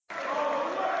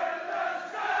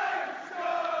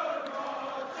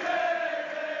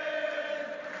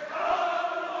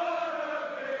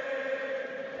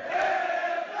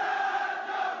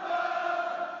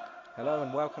Hello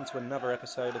and welcome to another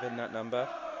episode of In That Number.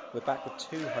 We're back with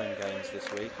 2 home games this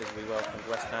week as we welcomed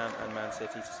West Ham and Man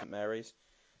City to St Mary's.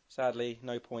 Sadly,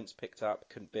 no points picked up,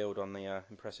 couldn't build on the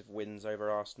impressive wins over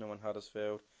Arsenal and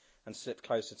Huddersfield and slipped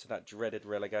closer to that dreaded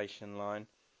relegation line.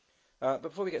 But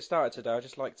before we get started today, I'd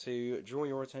just like to draw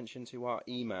your attention to our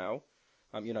email.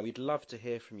 We'd love to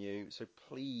hear from you, so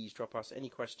please drop us any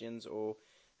questions or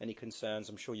any concerns.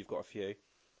 I'm sure you've got a few.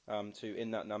 To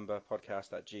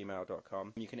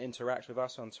inthatnumberpodcast@gmail.com. You can interact with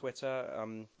us on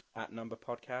Twitter at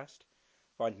numberpodcast.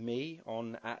 Find me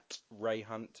on at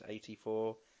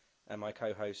rayhunt84, and my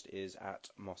co-host is at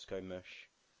Moscow Mush.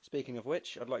 Speaking of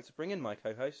which, I'd like to bring in my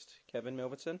co-host, Kevin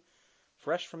Milverton,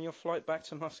 fresh from your flight back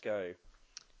to Moscow.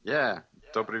 Yeah,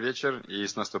 добрый вечер и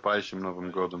с наступающим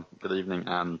Новым годом. Good evening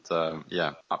and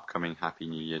upcoming Happy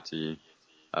New Year to you.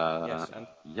 Yes, and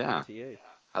to you.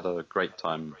 Had a great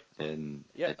time in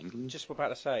England. Just about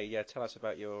to say, tell us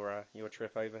about your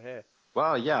trip over here.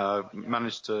 Well, I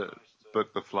managed to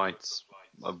book the flights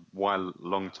a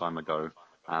long time ago,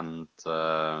 and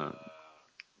for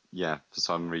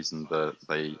some reason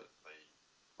they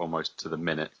almost to the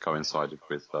minute coincided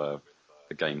with the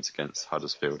games against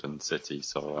Huddersfield and City.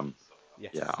 So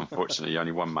yes. Unfortunately,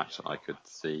 only one match that I could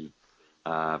see.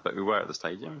 But we were at the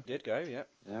stadium. Did go, yeah.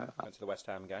 Yeah. Went to the West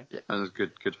Ham game. Yeah, it was a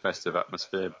good festive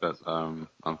atmosphere, but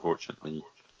unfortunately,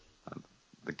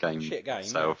 the game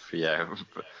itself,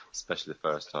 especially the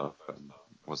first half,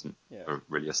 wasn't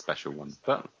really a special one.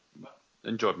 But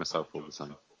enjoyed myself all the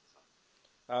same.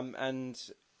 And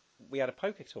we had a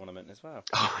poker tournament as well.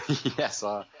 Oh, yes.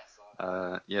 The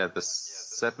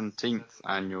 17th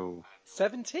annual...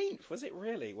 17th? Was it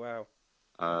really? Wow.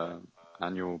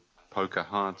 Annual Poker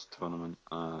Hard tournament.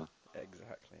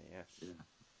 Exactly, yes. Yeah.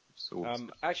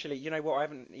 Actually, you know what? I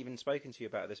haven't even spoken to you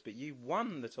about this, but you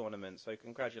won the tournament, so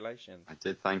congratulations. I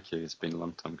did, thank you. It's been a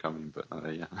long time coming, but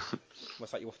yeah.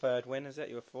 What's that, your third win, is it?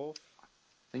 Your fourth? I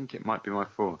think it might be my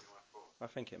fourth. I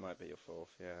think it might be your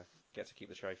fourth, yeah. Get to keep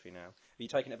the trophy now. Are you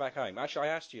taking it back home? Actually,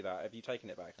 I asked you that. Have you taken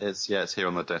it back home? It's here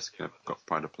on the desk. I've got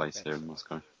pride of place here in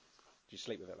Moscow. Did you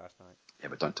sleep with it last night? Yeah,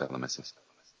 but don't tell the missus.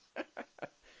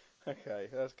 Okay,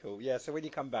 that's cool. Yeah, so when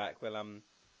you come back, we'll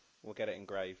get it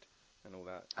engraved and all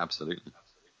that. Absolutely.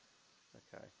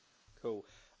 Okay, cool.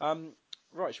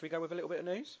 Right, should we go with a little bit of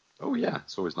news? Oh yeah,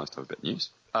 it's always nice to have a bit of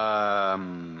news.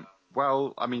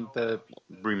 Well, I mean, the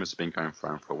rumours have been going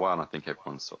around for a while, and I think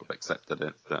everyone's sort of accepted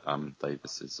it that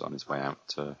Davis is on his way out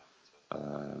to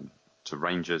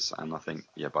Rangers, and I think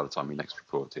by the time we next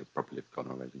report, he'll probably have gone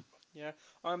already. Yeah,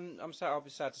 I'm sad. I'll be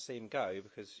sad to see him go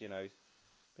because he's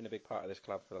been a big part of this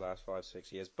club for the last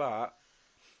 5-6 years, but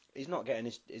he's not getting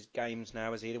his games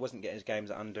now, is he? He wasn't getting his games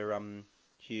under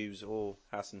Hughes or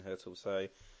Hasenhüttl, so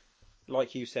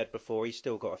like you said before, he's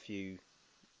still got a few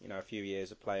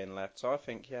years of playing left. So I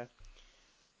think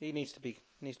he needs to be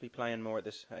playing more at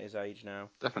his age now.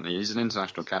 Definitely, he's an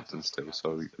international captain still,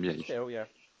 so he could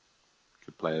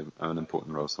play an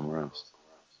important role somewhere else.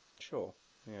 Sure,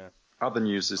 yeah. Other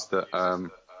news is that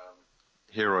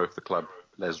hero of the club,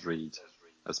 Les Reed,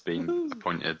 has been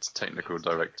appointed technical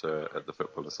director at the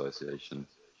Football Association.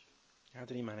 How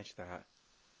did he manage that?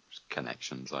 Just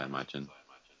connections, I imagine.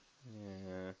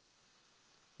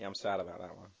 Yeah, I'm sad about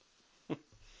that one.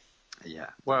 Yeah,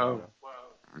 well,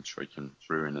 I'm sure he can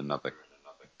ruin another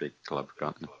big club,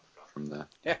 can't he, from there?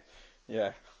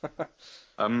 Yeah.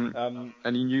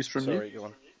 Any news from you? Sorry, go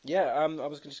on. Yeah, I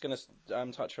was just going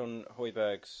to touch on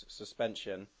Højbjerg's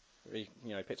suspension. He,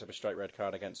 picked up a straight red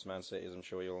card against Man City, as I'm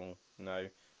sure you all know.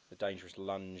 The dangerous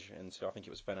lunge into, I think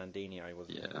it was Fernandinho,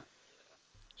 wasn't it? Yeah.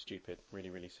 Stupid, really,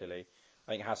 really silly.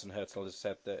 I think Hasenhüttl has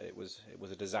said that it was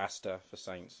a disaster for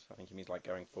Saints. I think he means like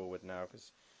going forward now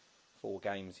because 4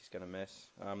 games he's going to miss.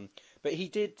 But he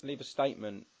did leave a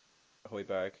statement,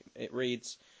 Højbjerg. It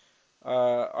reads,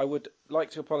 I would like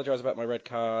to apologise about my red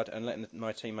card and letting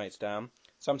my teammates down.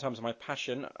 Sometimes my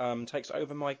passion takes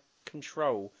over my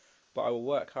control, but I will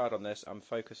work hard on this. I'm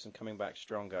focused on coming back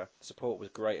stronger. The support was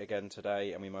great again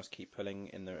today, and we must keep pulling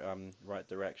in the right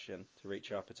direction to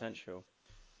reach our potential.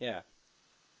 Yeah,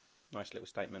 nice little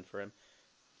statement for him.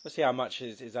 We'll see how much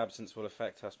his absence will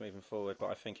affect us moving forward, but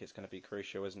I think it's going to be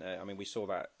crucial, isn't it? I mean, we saw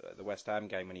that at the West Ham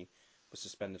game when he was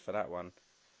suspended for that one.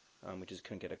 We just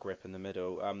couldn't get a grip in the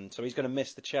middle. So he's going to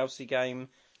miss the Chelsea game,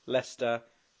 Leicester,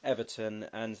 Everton,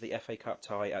 and the FA Cup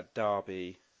tie at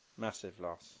Derby. Massive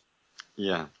loss.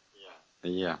 Yeah.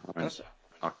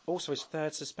 Also, his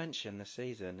third suspension this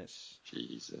season. It's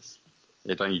Jesus.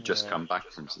 He'd only just come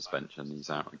back from suspension.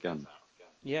 He's out again.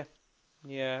 Yeah.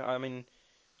 I mean,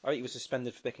 I think he was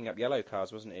suspended for picking up yellow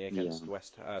cards, wasn't he, against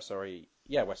West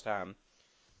Ham.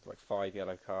 Like 5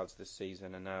 yellow cards this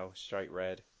season, and now straight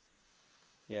red.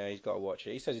 Yeah, he's got to watch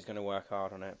it. He says he's going to work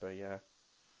hard on it, but yeah,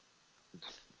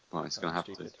 Well, he's that'd going be to have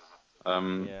to.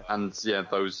 stupid. Yeah, And yeah,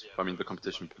 the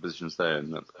competition for positions there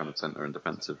in that kind of centre and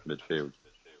defensive midfield.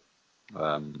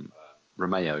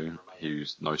 Romeo,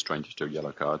 who's no stranger to a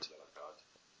yellow card,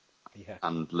 yeah,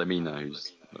 and Lemina,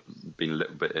 who's been a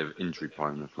little bit of injury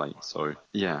prone of late. So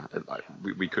yeah,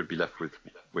 we could be left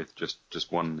with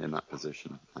just one in that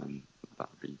position, and that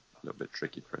would be a little bit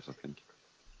tricky for us, I think.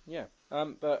 yeah.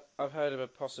 But I've heard of a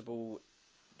possible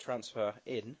transfer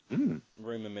in.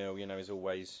 Rumour mill, is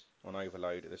always on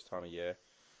overload at this time of year.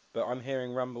 But I'm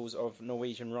hearing rumbles of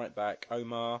Norwegian right back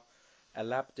Omar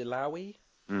Elabdelawi.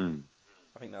 Mm.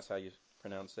 I think that's how you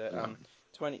pronounce it. Yeah.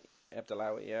 20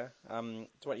 Abdelawi, yeah.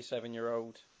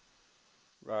 27-year-old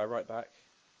right back,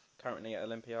 currently at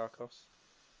Olympiacos.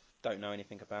 Don't know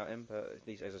anything about him, but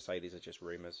as I say, these are just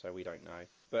rumours, so we don't know.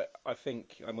 But I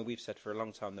think, we've said for a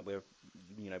long time that we're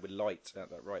light at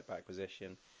that right back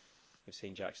position. We've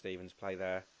seen Jack Stevens play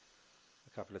there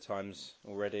a couple of times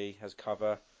already as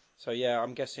cover. So yeah,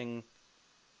 I'm guessing.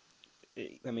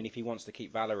 If he wants to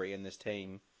keep Valerie in this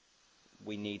team,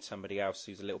 we need somebody else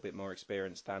who's a little bit more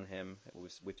experienced than him,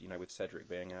 with Cedric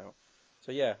being out.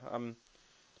 So yeah,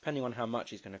 depending on how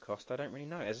much he's going to cost, I don't really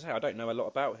know. As I say, I don't know a lot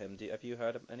about him. Have you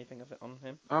heard of anything of it on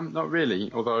him? Not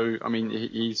really. Although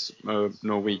he's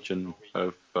Norwegian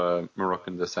of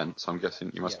Moroccan descent, so I'm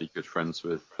guessing he must Yeah, be good friends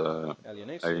with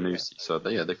Elianusi, yeah. Elianusi. So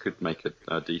they could make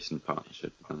a decent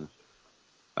partnership.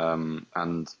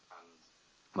 And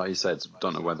like you said,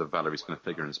 don't know whether Valerie's going to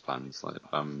figure in his plans. Like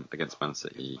against Man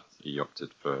City, he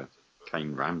opted for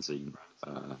Kane Ramsey.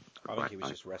 I think Right he was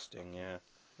back. just resting. Yeah,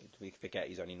 we forget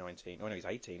he's only 19. Oh no, he's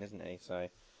 18, isn't he? So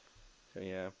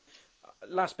yeah.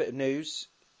 Last bit of news: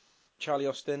 Charlie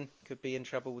Austin could be in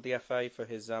trouble with the FA for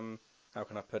his how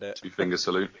can I put it? 2 finger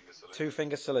salute.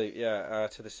 Two-finger salute, yeah,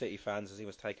 to the City fans as he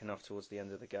was taken off towards the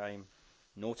end of the game.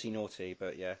 Naughty, naughty,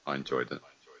 but yeah, I enjoyed it.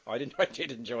 I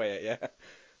did enjoy it, yeah.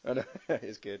 And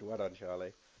it's good. Well done,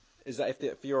 Charlie. Is that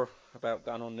if you're about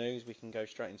done on news, we can go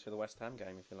straight into the West Ham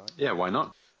game if you like. Yeah, why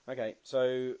not? Okay,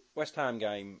 so West Ham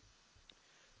game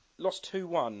lost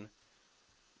 2-1.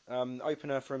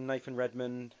 Opener from Nathan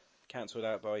Redmond, cancelled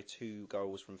out by 2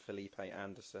 goals from Felipe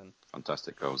Anderson.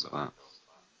 Fantastic goals at that.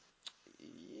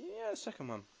 Yeah, the second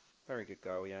one, very good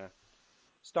goal. Yeah.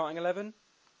 Starting 11,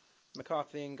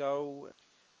 McCarthy in goal.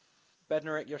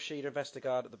 Bednarek, Yoshida,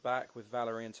 Vestergaard at the back with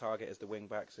Valerie and Target as the wing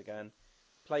backs again.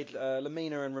 Played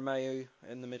Lamina and Romeu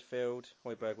in the midfield.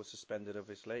 Højbjerg was suspended,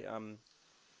 obviously.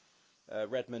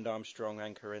 Redmond, Armstrong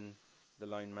anchoring the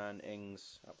lone man.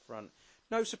 Ings up front.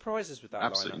 No surprises with that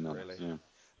Absolutely lineup, not. really. Yeah.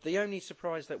 The only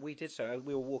surprise that we did so,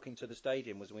 we were walking to the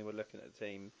stadium, was when we were looking at the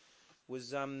team,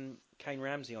 was Kane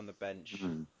Ramsey on the bench.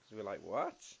 Mm. So we were like,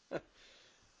 what?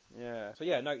 Yeah. So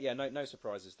no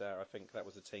surprises there. I think that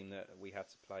was a team that we had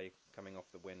to play coming off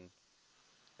the win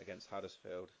against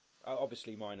Huddersfield.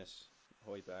 Obviously minus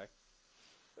Højbjerg.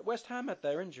 But West Ham had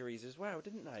their injuries as well,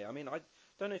 didn't they? I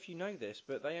don't know if you know this,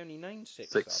 but they only named 6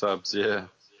 6 subs. subs, yeah.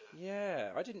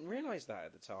 Yeah, I didn't realise that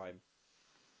at the time.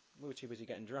 We were too busy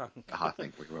getting drunk. I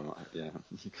think we were, yeah.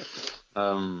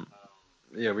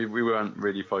 Yeah, we weren't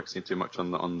really focusing too much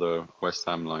on the West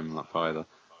Ham lineup either.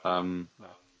 No.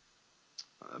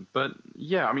 But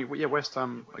yeah, West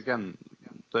Ham again,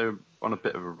 they're on a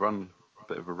bit of a run, a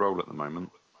bit of a roll at the moment,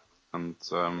 and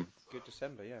Good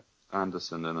December, yeah.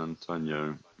 Anderson and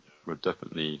Antonio were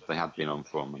definitely they had been on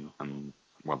form, and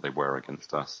well, they were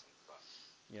against us.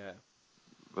 Yeah.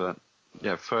 But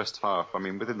yeah, first half,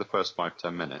 within the first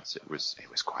 5-10 minutes, it was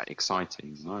quite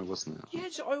exciting, wasn't it? Yeah,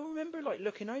 so I remember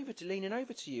leaning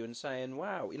over to you and saying,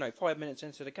 "Wow," 5 minutes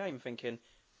into the game, thinking,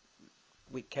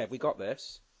 Kev, we got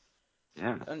this."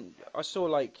 Yeah. And I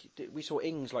saw we saw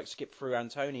Ings skip through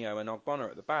Antonio and Ogbonna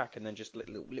at the back, and then just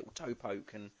little toe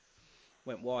poke and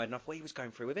went wide. And I thought he was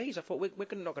going through with ease. I thought we're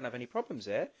not going to have any problems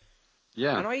here.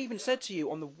 Yeah. And I even said to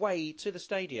you on the way to the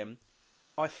stadium,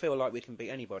 I feel like we can beat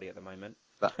anybody at the moment.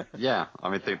 Yeah,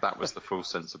 I think that was the full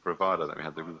sense of bravado that we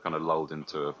had. We were kind of lulled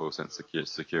into a full sense of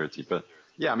security. But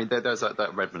yeah, there's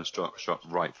that Redmond shot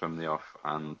right from the off,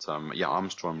 and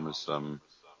Armstrong was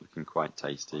looking quite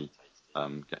tasty,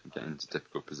 getting into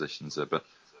difficult positions there. But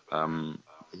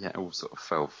it all sort of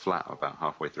fell flat about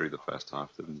halfway through the first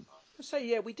half, didn't it? So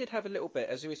yeah, we did have a little bit,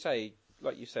 as we say,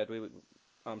 like you said,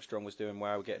 Armstrong was doing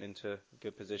well, getting into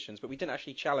good positions, but we didn't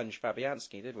actually challenge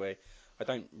Fabianski, did we? I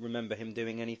don't remember him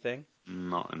doing anything.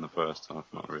 Not in the first half,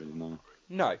 not really, no.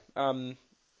 No. And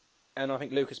I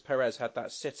think Lucas Perez had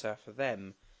that sitter for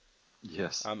them.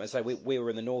 Yes. As I say, we were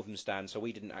in the northern stand, so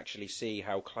we didn't actually see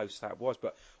how close that was.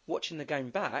 But watching the game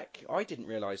back, I didn't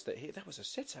realise that was a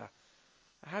sitter.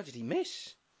 How did he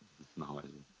miss? No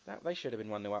idea. They should have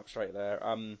been 1-0 up straight there.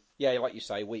 Yeah, like you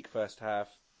say, weak first half.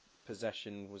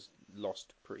 Possession was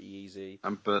lost pretty easy.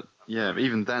 But yeah,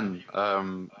 even then,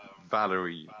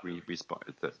 Valerie we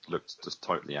spotted that looked just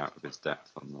totally out of his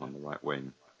depth on the right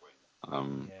wing.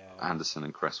 Yeah. Anderson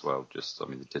and Cresswell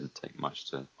it didn't take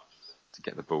much to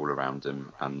get the ball around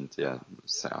him and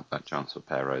set up that chance for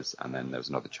Perez, and then there was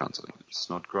another chance. I think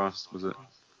Snodgrass, was it?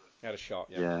 He had a shot.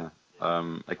 Yeah.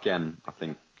 Again, I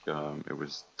think it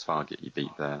was Target he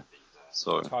beat there.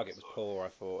 So Target was poor. I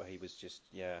thought he was just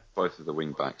both of the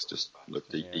wing backs just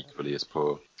looked equally as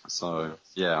poor. So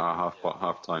our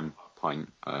half time pint,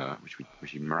 which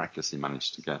we miraculously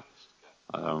managed to get.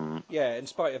 In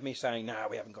spite of me saying, "No,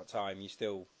 we haven't got time," you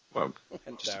still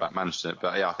just about managed it.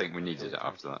 But I think we needed it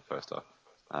after that first half.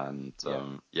 And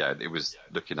it was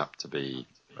looking up to be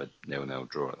a 0-0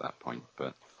 draw at that point.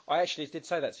 But I actually did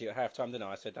say that to you at half time, didn't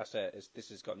I? I said, "That's it. This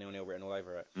has got 0-0 written all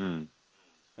over it." Mm.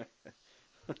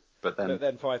 But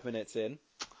then 5 minutes in,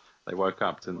 they woke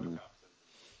up, didn't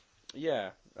they? Yeah.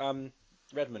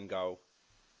 Redmond goal,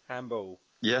 handball.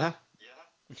 Yeah.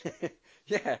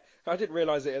 Yeah, I didn't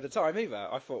realise it at the time either.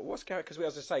 I thought, what's going? Because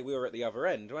as I say, we were at the other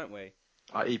end, weren't we?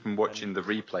 Even watching the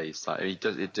replays,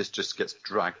 it just gets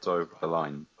dragged over the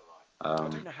line. I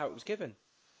don't know how it was given,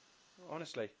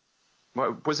 honestly.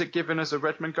 Well, was it given as a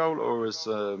Redmond goal or as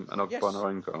an Ogbonna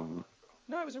own goal?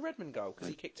 No, it was a Redmond goal because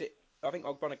he kicked it. I think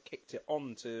Ogbonna kicked it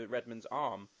onto Redmond's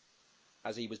arm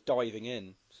as he was diving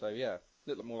in. So yeah,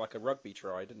 looked more like a rugby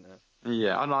try, didn't it?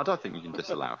 Yeah, I don't think you can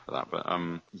disallow for that, but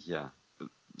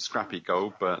scrappy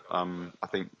goal, but I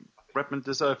think Redmond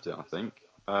deserved it. I think.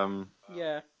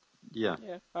 Yeah. Yeah.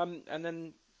 And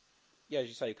then, as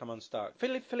you say, come on, start.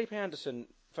 Felipe Anderson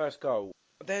first goal.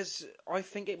 I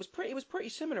think it was pretty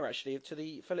similar actually to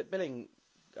the Philip Billing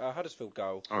Huddersfield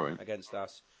goal against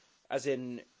us. As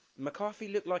in, McCarthy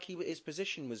looked like his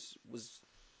position was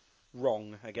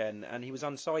wrong again, and he was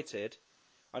unsighted.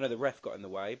 I know the ref got in the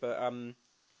way, but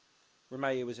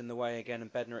Romeu was in the way again,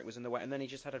 and Bednarek was in the way, and then he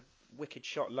just had a wicked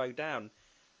shot low down.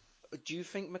 Do you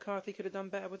think McCarthy could have done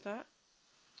better with that?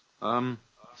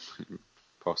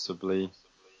 Possibly.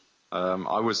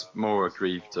 I was more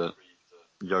aggrieved at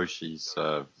Yoshi's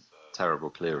terrible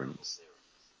clearance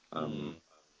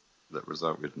that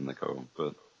resulted in the goal,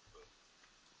 but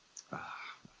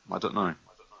I don't know.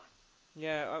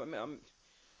 Yeah,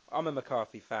 I'm a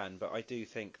McCarthy fan, but I do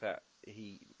think that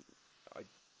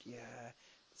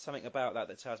something about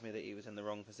that tells me that he was in the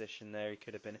wrong position there.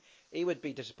 He would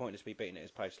be disappointed to be beaten at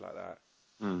his post like that.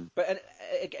 But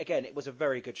again, it was a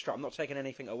very good strike. I'm not taking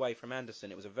anything away from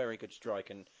Anderson. It was a very good strike,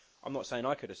 and I'm not saying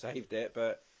I could have saved it,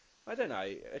 but I don't know.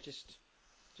 I just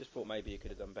thought maybe you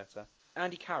could have done better.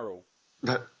 Andy Carroll.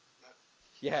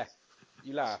 Yeah,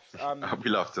 you laugh. We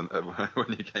laughed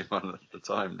when he came on at the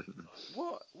time, didn't we?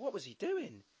 What was he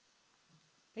doing?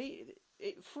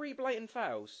 3 blatant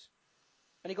fouls,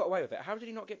 and he got away with it. How did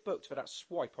he not get booked for that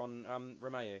swipe on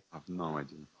Romeu? I've no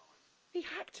idea. He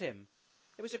hacked him.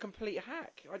 It was a complete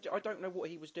hack. I don't know what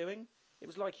he was doing. It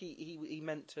was like he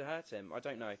meant to hurt him. I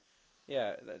don't know.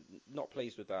 Yeah, not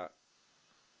pleased with that.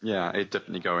 Yeah, it'd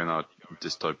definitely go in our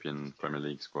dystopian Premier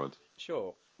League squad.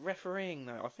 Sure. Refereeing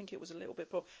though, I think it was a little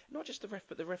bit poor. Not just the ref,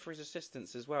 but the referee's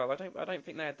assistants as well. I don't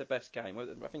think they had the best game.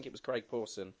 I think it was Craig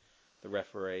Pawson, the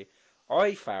referee.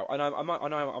 I felt, and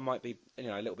I might be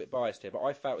a little bit biased here, but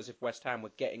I felt as if West Ham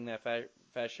were getting their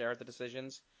fair share of the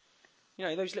decisions.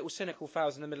 Those little cynical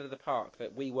fouls in the middle of the park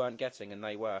that we weren't getting and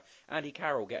they were. Andy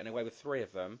Carroll getting away with 3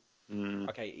 of them.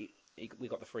 Okay, we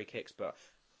got the free kicks, but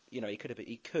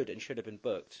he could and should have been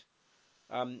booked.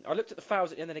 I looked at the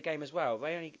fouls at the end of the game as well.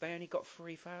 They only got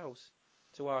 3 fouls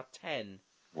to our 10.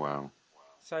 Wow.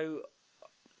 So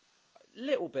a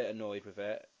little bit annoyed with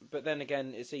it, but then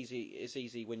again, it's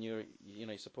easy when you're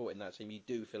supporting that team. You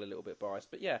do feel a little bit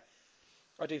biased, but yeah,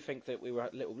 I do think that we were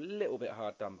a little bit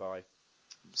hard done by.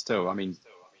 Still,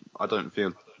 I don't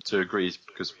feel to agree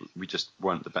because we just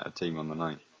weren't the better team on the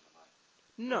night.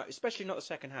 No, especially not the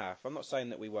second half. I'm not saying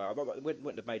that we were. It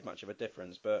wouldn't have made much of a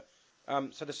difference, but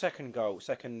so the second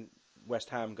West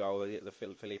Ham goal,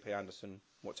 the Felipe Anderson,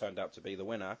 what turned out to be the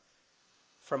winner,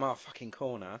 from our fucking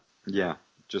corner. Yeah,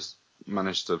 just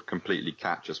managed to completely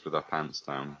catch us with our pants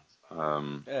down.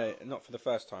 Not for the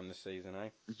first time this season, eh?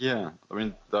 Yeah,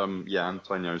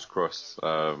 Antonio's cross.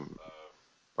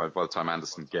 By the time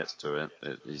Anderson gets to it,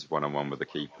 he's 1-on-1 with the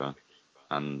keeper,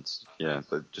 and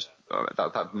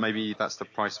maybe that's the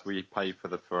price we pay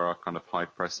for our kind of high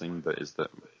pressing. That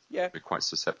we're quite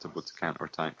susceptible to counter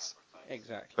attacks.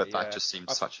 Exactly. But that just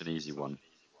seems such an easy one.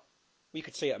 We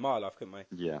could see it a mile off, couldn't we?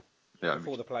 Yeah. Yeah,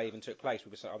 before the play even took place, we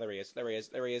were saying, "Oh, there he is, there he is,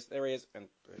 there he is, there he is," and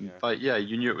yeah. like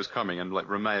you knew it was coming, and like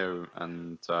Romeo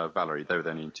and Valerie, they were the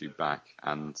only two back,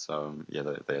 and yeah,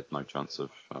 they had no chance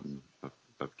of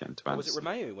getting to Or was it Anderson.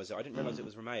 Romeo? Was it? I didn't realise it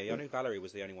was Romeo. I knew Valerie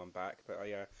was the only one back, but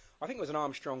I think it was an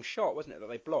Armstrong shot, wasn't it, that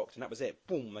they blocked, and that was it.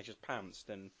 Boom! They just pounced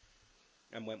and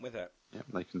went with it. Yeah,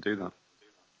 they can do that.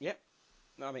 Yep.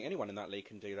 No, I mean anyone in that league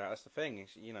can do that. That's the thing.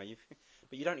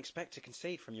 But you don't expect to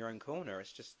concede from your own corner.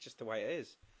 It's just the way it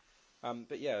is.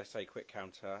 But yeah, I say quick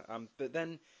counter. But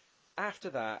then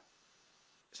after that,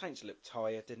 Saints looked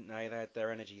tired, didn't they? They had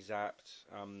their energy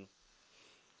zapped.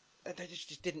 They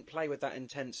just didn't play with that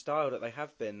intense style that they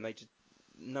have been. They just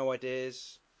no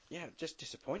ideas. Yeah, just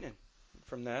disappointing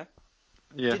from there.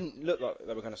 Yeah, Didn't look like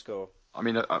they were going to score. I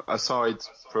mean, aside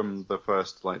from the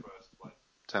first like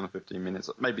 10 or 15 minutes,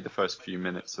 maybe the first few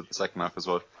minutes of the second half as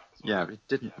well. Yeah, it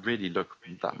didn't really look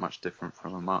that much different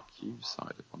from a Mark Hughes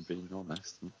side, if I'm being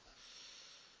honest.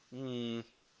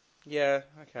 Yeah.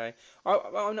 Okay.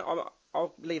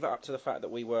 I'll leave it up to the fact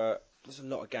that there's a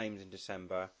lot of games in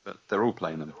December. But they're all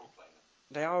playing them.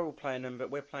 They are all playing them, but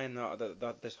we're playing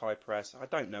this high press. I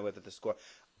don't know whether the squad.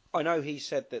 I know he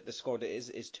said that the squad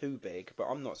is too big, but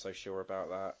I'm not so sure about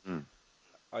that. Mm.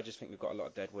 I just think we've got a lot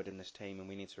of deadwood in this team, and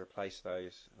we need to replace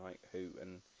those, like Hoot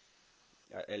and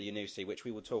Elyounoussi, which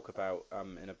we will talk about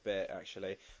in a bit,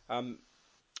 actually.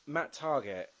 Matt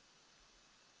Targett,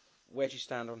 where do you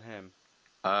stand on him?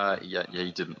 Yeah,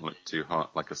 he didn't look too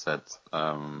hot, like I said.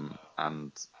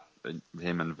 And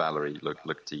him and Valerie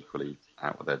looked equally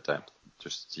out of their depth.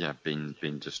 Just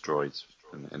being destroyed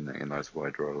in those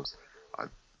wide roles.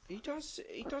 He does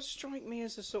strike me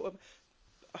as a sort of.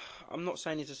 I'm not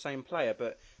saying he's the same player,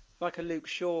 but like a Luke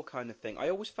Shaw kind of thing. I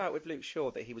always felt with Luke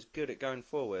Shaw that he was good at going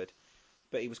forward,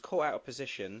 but he was caught out of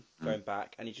position Mm. going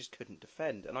back, and he just couldn't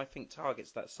defend. And I think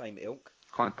Target's that same ilk,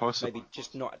 Quite possible. maybe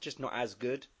just not as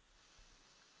good,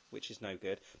 which is no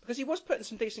good because he was putting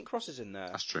some decent crosses in there.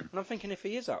 That's true. And I'm thinking if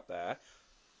he is up there,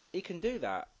 he can do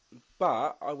that.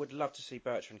 But I would love to see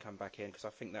Bertrand come back in because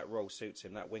I think that role suits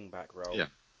him, that wing back role. Yeah.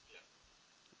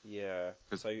 Yeah.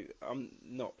 So I'm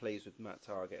not pleased with Matt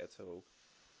Target at all.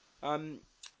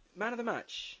 Man of the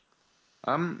match.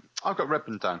 I've got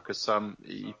Redmond down because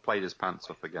he played his pants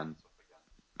off again,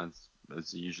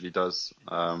 as he usually does.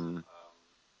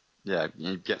 Yeah,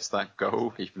 he gets that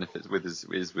goal even if it's with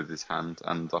his hand,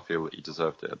 and I feel that he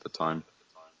deserved it at the time.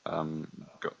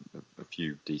 Got a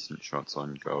few decent shots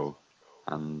on goal,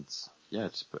 and yeah,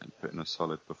 just put in a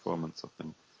solid performance. I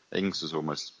think Ings was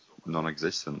almost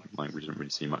non-existent. Like we didn't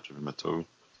really see much of him at all.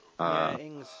 Yeah,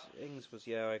 Ings was.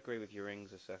 Yeah, I agree with your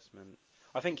Ings assessment.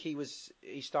 I think he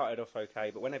started off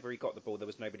okay, but whenever he got the ball, there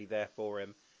was nobody there for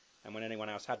him, and when anyone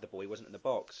else had the ball, he wasn't in the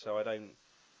box. So I don't.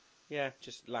 Yeah,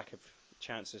 just lack of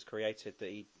chances created that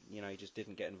he just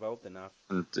didn't get involved enough.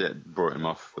 And it brought him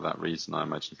off for that reason, I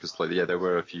imagine, because there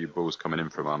were a few balls coming in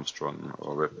from Armstrong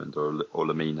or Redmond or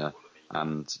Lamina,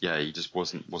 and yeah, he just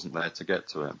wasn't there to get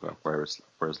to it. But whereas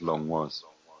Long was.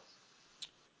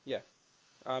 Yeah.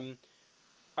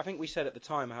 I think we said at the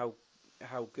time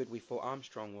how good we thought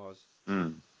Armstrong was.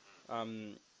 Mm.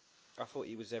 I thought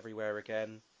he was everywhere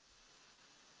again.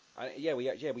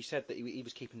 We said that he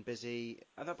was keeping busy,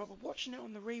 but watching it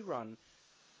on the rerun,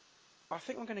 I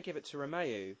think I'm going to give it to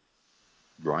Romeo.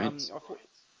 Right. I thought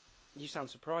you sound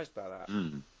surprised by that.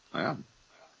 I am.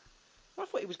 I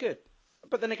thought he was good,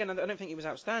 but then again, I don't think he was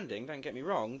outstanding. Don't get me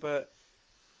wrong, but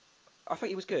I think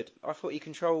he was good. I thought he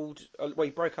controlled. Well,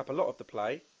 he broke up a lot of the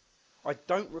play. I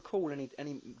don't recall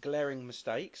any glaring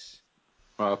mistakes.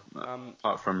 Well,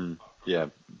 apart from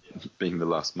being the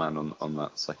last man on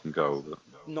that second goal, but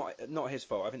Not his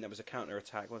fault. I think that was a counter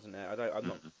attack, wasn't it?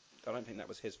 I don't think that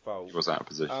was his fault. he was out of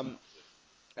position.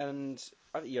 And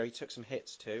he took some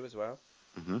hits too as well.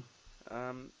 Mm-hmm.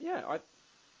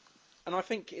 I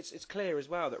think it's clear as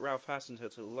well that Ralph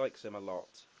Hasenhüttl likes him a lot.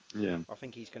 Yeah. I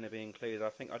think he's going to be included. I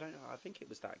don't know. I think it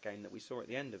was that game that we saw at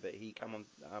the end of it. He come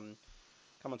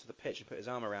onto the pitch and put his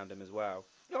arm around him as well.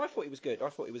 Yeah, I thought he was good. I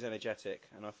thought he was energetic,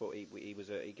 and I thought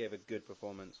he gave a good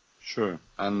performance. Sure.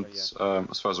 And as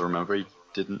far as I remember, he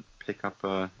didn't pick up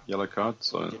a yellow card.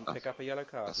 So He didn't pick up a yellow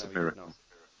card. That's No, a he did miracle. not.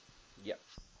 Yep.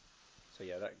 So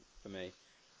yeah, that for me.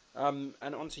 And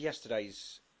on to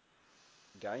yesterday's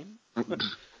game. You can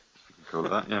call it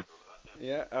that, yeah.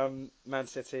 Yeah. Man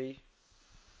City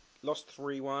lost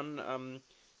 3-1.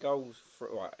 Goals.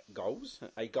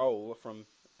 A goal from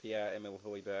Pierre-Emile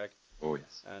Højbjerg Oh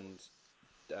yes. and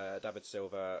David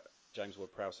Silva, James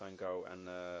Ward-Prowse own goal, and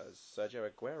Sergio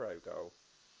Aguero goal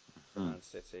for Man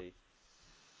City.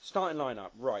 Starting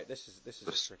lineup, right? This is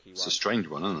a tricky It's a one. strange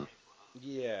one, isn't it?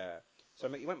 Yeah. So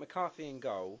you went McCarthy in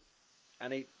goal,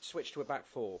 and he switched to a back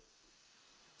four.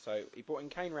 So he brought in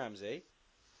Kane Ramsey,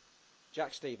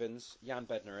 Jack Stevens, Jan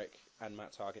Bednarek, and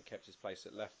Matt Targett kept his place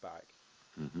at left back.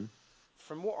 Mm-hmm.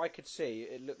 From what I could see,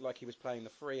 it looked like he was playing the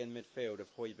three in midfield of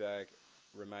Højbjerg,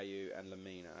 Romeu, and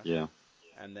Lamina. Yeah.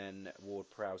 And then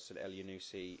Ward-Prowse and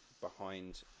El-Yunusi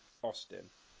behind Austin.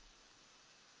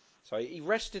 So he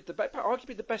rested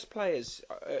arguably the best players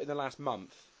in the last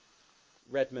month.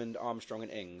 Redmond, Armstrong,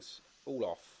 and Ings, all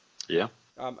off. Yeah.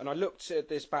 And I looked at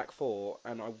this back four,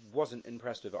 and I wasn't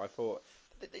impressed with it. I thought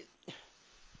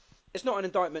it's not an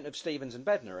indictment of Stevens and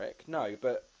Bednarek, no,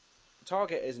 but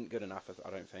Targett isn't good enough, I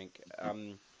don't think.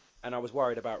 And I was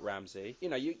worried about Ramsey. You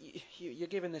know, you're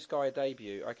giving this guy a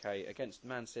debut, okay, against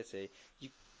Man City.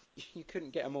 You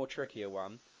couldn't get a more trickier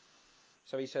one.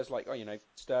 So he says, like,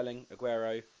 Sterling,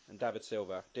 Aguero, and David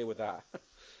Silva. Deal with that.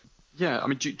 Yeah, I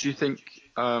mean, do you think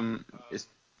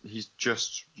he's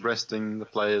just resting the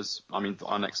players? I mean,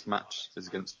 our next match is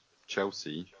against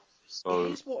Chelsea. So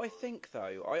Here's what I think,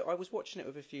 though. I was watching it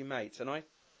with a few mates, and I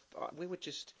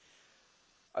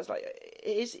was like,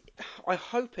 I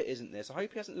hope it isn't this. I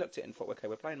hope he hasn't looked at it and thought, okay,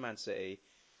 we're playing Man City.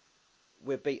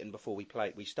 We're beaten before we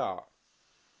start.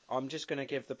 I'm just going to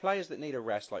give the players that need a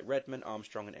rest, like Redmond,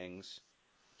 Armstrong, and Ings,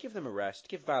 give them a rest.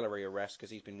 Give Valerie a rest because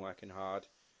he's been working hard.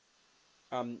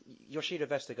 Yoshida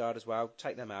Vestergaard as well.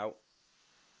 Take them out.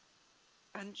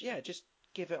 And yeah, just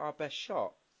give it our best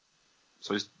shot.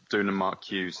 So he's doing a Mark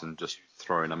Hughes and just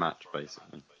throwing a match,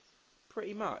 basically.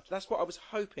 Pretty much. That's what I was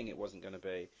hoping it wasn't going to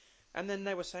be. And then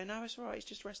they were saying, no, it's all right. He's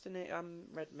just resting it.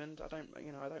 Redmond. I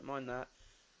don't mind that.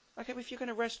 Okay, well, if you're going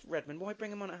to rest Redmond, why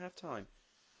bring him on at half time?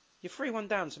 You're 3-1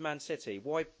 down to Man City.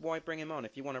 Why bring him on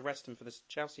if you want to rest him for this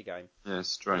Chelsea game? Yeah, it's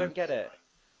strange. I don't get it.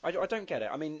 I don't get it.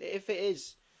 I mean, if it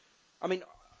is... I mean,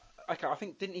 okay, I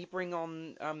think, didn't he bring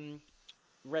on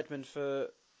Redmond for...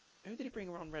 Who did he bring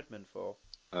on Redmond for?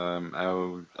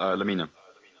 Lamina.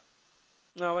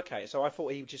 Oh, okay. So I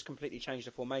thought he just completely changed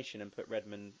the formation and put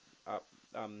Redmond up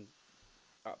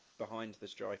behind the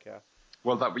striker.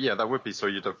 Well, that would be so.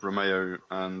 You'd have Romeo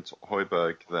and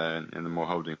Højbjerg there in the more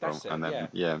holding role, That's it. and then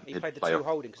He he'd played the play two off.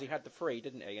 holding because he had the three,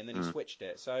 didn't he? And then he switched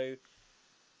it. So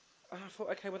I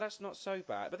thought, okay, well that's not so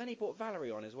bad. But then he brought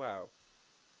Valerie on as well.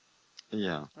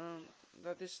 Yeah.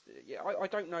 I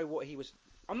don't know what he was.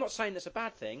 I'm not saying that's a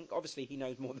bad thing. Obviously, he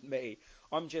knows more than me.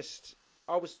 I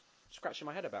was scratching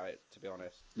my head about it, to be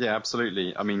honest. Yeah,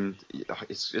 absolutely. I mean,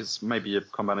 it's maybe a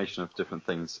combination of different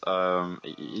things.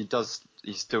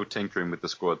 He's still tinkering with the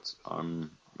squad.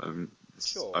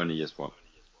 Sure. Only his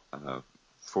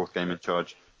fourth game in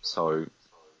charge. So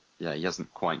yeah, he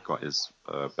hasn't quite got his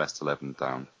best 11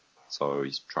 down. So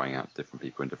he's trying out different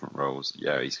people in different roles.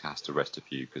 Yeah, he has to rest a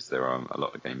few because there are a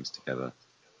lot of games together.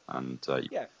 And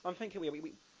yeah, I'm thinking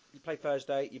you play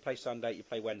Thursday, you play Sunday, you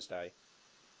play Wednesday.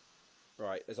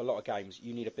 Right, there's a lot of games.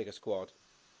 You need a bigger squad.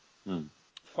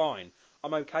 Fine,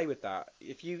 I'm okay with that.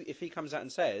 If he comes out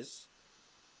and says,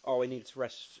 "Oh, we need to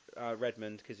rest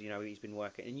Redmond because he's been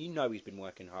working," and he's been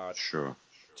working hard, sure,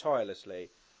 tirelessly.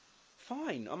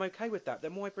 Fine, I'm okay with that.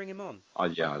 Then why bring him on? I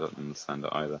don't understand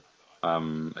it either.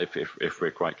 If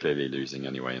we're quite clearly losing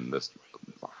anyway in this,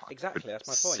 Exactly, that's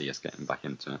my point. See us getting back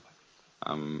into it.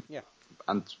 Yeah.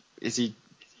 And is he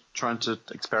trying to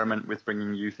experiment with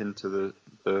bringing youth into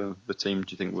the team?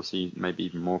 Do you think we'll see maybe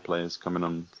even more players coming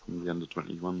on from the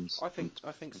under-21s? I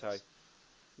think so.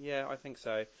 Yeah, I think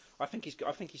so. I think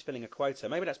he's filling a quota.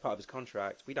 Maybe that's part of his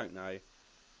contract. We don't know.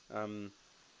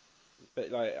 But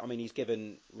he's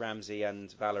given Ramsey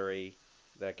and Valerie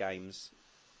their games.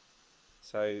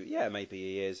 So yeah, maybe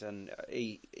he is, and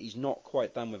he's not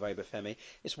quite done with Obafemi.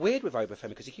 It's weird with Obafemi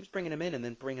because he keeps bringing him in and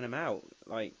then bringing him out,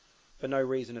 like for no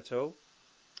reason at all.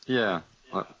 Yeah,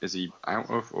 is he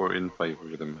out of or in favour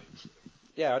with him?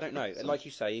 Yeah, I don't know. Like you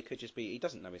say, he could just be. He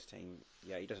doesn't know his team.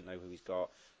 Yeah, he doesn't know who he's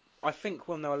got. I think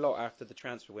we'll know a lot after the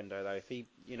transfer window, though. If he,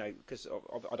 because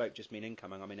I don't just mean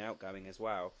incoming, I mean outgoing as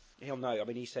well. He'll know. I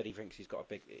mean, he said he thinks his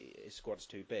squad's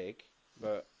too big,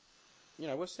 but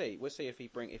we'll see. We'll see if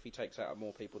he takes out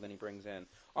more people than he brings in.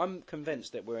 I'm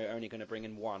convinced that we're only going to bring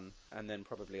in one, and then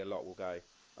probably a lot will go.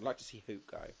 I'd like to see Hoop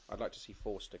go. I'd like to see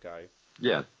Forster go.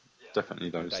 Yeah,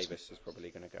 definitely those. And Davis is probably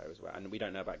going to go as well, and we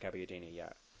don't know about Gabbiadini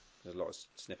yet. There's a lot of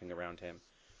sniffing around him.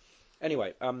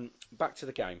 Anyway, back to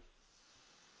the game.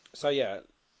 So yeah,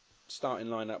 starting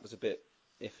lineup was a bit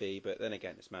iffy, but then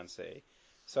again, it's Man City.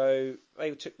 So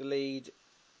they took the lead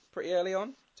pretty early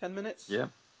on, 10 minutes. Yeah.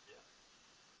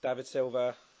 David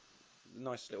Silva,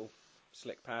 nice little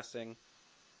slick passing,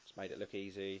 just made it look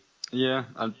easy. Yeah,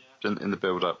 and in the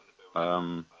build-up,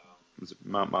 was it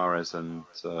Mahrez and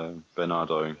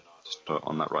Bernardo just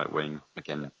on that right wing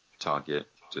again? Target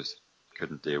just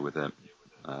couldn't deal with it.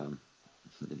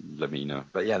 Lamina,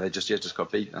 but yeah, they just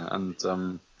got beat,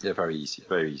 and very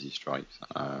easy strikes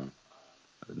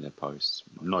in their posts.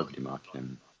 Nobody marking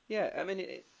him. Yeah, I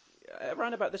mean,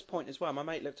 around about this point as well, my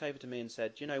mate looked over to me and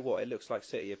said, "Do you know what? It looks like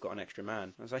City have got an extra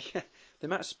man." I was like, "Yeah, the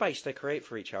amount of space they create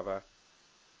for each other,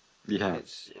 Yeah,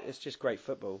 it's just great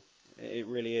football. It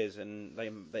really is." And they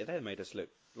made us look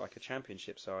like a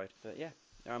championship side. But yeah,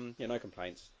 no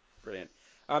complaints. Brilliant.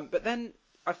 But then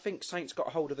I think Saints got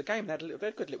a hold of the game. They had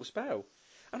a good little spell.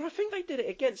 And I think they did it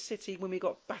against City when we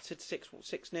got battered 6-0.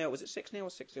 Was it 6-0 or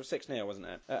 6-0? 6-0, wasn't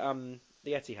it? At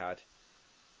the Etihad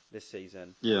this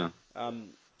season. yeah.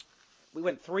 We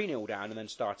went 3-0 down and then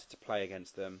started to play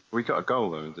against them. We got a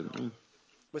goal though, didn't we?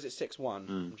 Was it 6-1?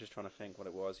 I'm just trying to think what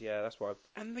it was. Yeah, that's why.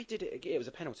 And we did it. It was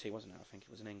a penalty, wasn't it? I think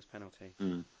it was an Ings penalty.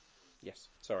 Yes,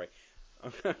 sorry.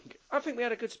 I think we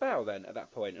had a good spell then at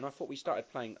that point, and I thought we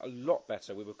started playing a lot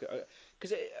better. We were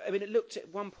because it looked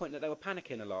at one point that they were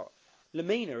panicking a lot.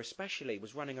 Lamina especially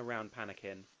was running around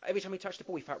panicking. Every time he touched the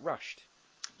ball, he felt rushed.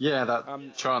 Yeah,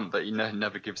 that chant that he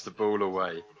never gives the ball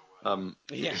away.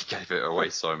 He Yeah. gave it away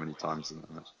so many times in that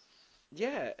match.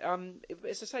 Yeah,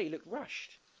 as I say, he looked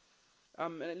rushed.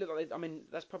 And it looked like, I mean,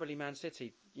 that's probably Man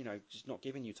City, just not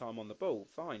giving you time on the ball.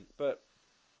 Fine, but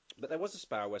there was a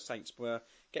spell where Saints were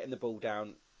getting the ball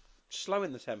down,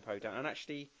 slowing the tempo down, and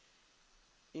actually,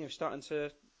 starting to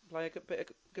play a good bit of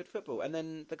good football. And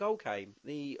then the goal came.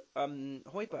 The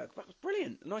Højbjerg, that was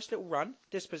brilliant. A nice little run,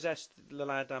 dispossessed the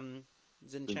lad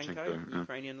Zinchenko, the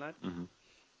Ukrainian lad.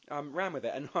 Ran with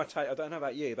it, and I don't know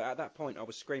about you, but at that point I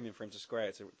was screaming for him to square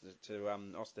it to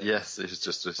Austin. Yes, it was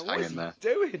just hanging there. What is he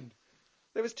doing?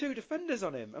 There was 2 defenders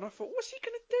on him, and I thought, what's he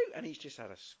going to do? And he's just had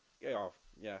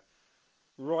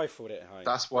rifled it home.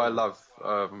 That's why I love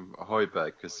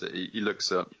Højbjerg, because he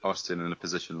looks at Austin in a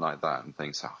position like that and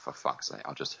thinks, oh, for fuck's sake,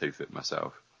 I'll just hoof it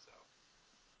myself.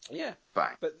 Yeah,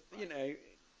 Bang. but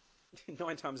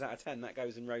 9 times out of 10 that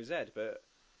goes in row Z. But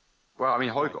well, I mean,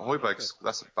 Højbjerg's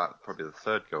that's about probably the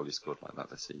 3rd goal he scored like that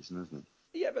this season, isn't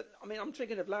it? Yeah, but I mean, I'm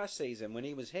thinking of last season when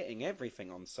he was hitting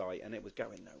everything on sight and it was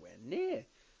going nowhere near.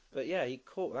 But yeah, he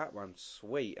caught that one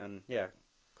sweet, and yeah,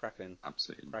 cracking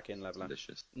leveler.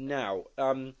 Delicious. Now,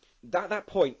 that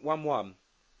point, 1-1,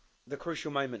 the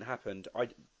crucial moment happened.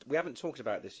 We haven't talked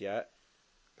about this yet.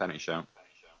 Penalty shout.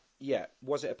 Yeah,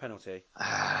 was it a penalty?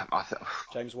 I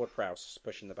James Ward-Prowse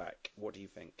pushing the back. What do you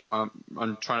think?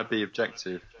 I'm trying to be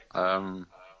objective.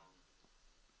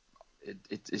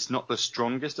 It's not the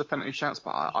strongest of penalty shouts,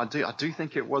 but I do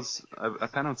think it was a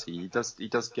penalty. He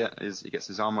gets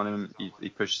his arm on him, he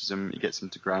pushes him, he gets him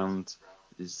to ground.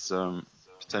 He's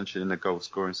potentially in a goal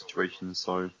scoring situation.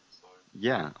 So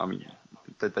yeah, I mean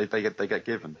they get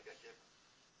given.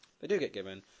 They do get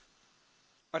given.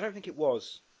 I don't think it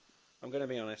was. I'm going to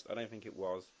be honest. I don't think it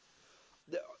was.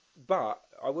 But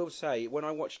I will say, when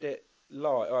I watched it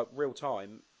live, real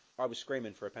time, I was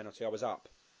screaming for a penalty. I was up.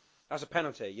 That's a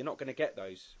penalty. You're not going to get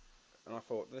those. And I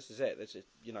thought, this is it. This is,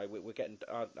 we're getting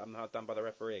I'm hard done by the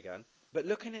referee again. But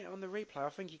looking at it on the replay, I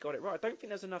think he got it right. I don't think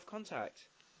there's enough contact.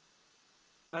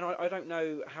 And I don't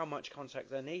know how much contact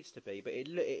there needs to be, but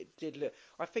it did look.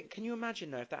 I think, can you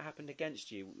imagine though, if that happened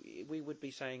against you, we would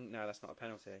be saying, no, that's not a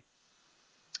penalty.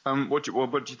 What do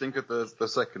you think of the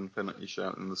second penalty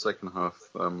shout in the second half,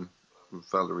 with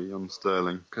Valerie on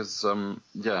Sterling? Because I mean,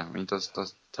 it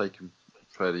does take him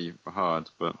fairly hard,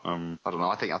 but I don't know.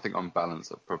 I think on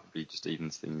balance it probably just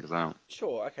evens things out.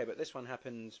 Sure, okay, but this one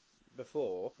happened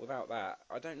before without that.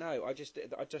 I don't know. I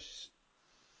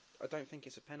don't think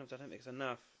it's a penalty. I don't think it's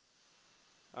enough.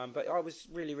 But I was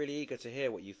really, really eager to hear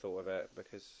what you thought of it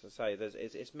because, as I say,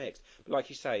 it's mixed. But like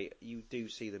you say, you do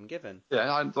see them given.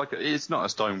 Yeah, it's not a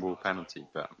stonewall penalty,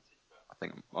 but I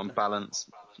think on balance,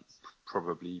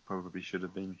 probably should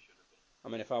have been. I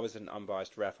mean, if I was an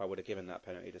unbiased ref, I would have given that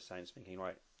penalty to Saints, thinking,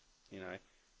 right,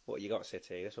 what you got,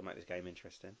 City? This will make this game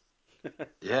interesting.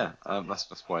 Yeah,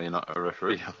 that's why you're not a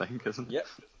referee, I think, isn't it?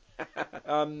 Yep.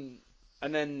 And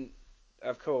then,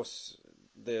 of course,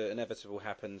 the inevitable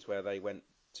happens where they went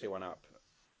 2-1 up.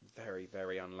 Very,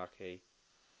 very unlucky.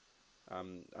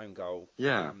 Own goal.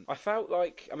 Yeah. I felt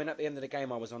like, I mean, at the end of the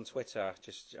game, I was on Twitter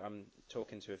just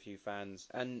talking to a few fans,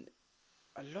 and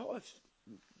a lot of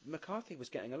McCarthy was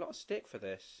getting a lot of stick for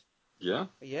this. Yeah.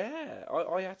 Yeah,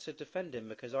 I had to defend him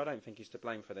because I don't think he's to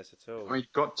blame for this at all. I mean, he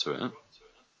got to it.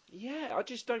 Yeah, I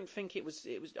just don't think it was.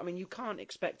 I mean, you can't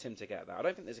expect him to get that. I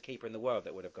don't think there's a keeper in the world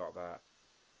that would have got that.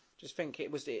 Just think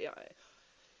it was. It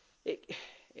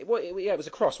was a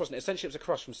cross, wasn't it? Essentially, it was a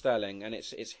cross from Sterling, and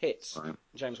it's hit Right.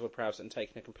 James Ward-Prowse and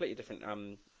taken a completely different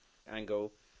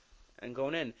angle, and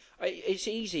gone in. It's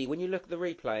easy when you look at the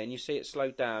replay and you see it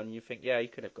slowed down and you think, yeah, he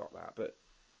could have got that, but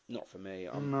not for me.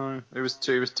 No, it was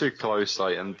too close,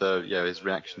 like, and his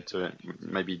reaction to it,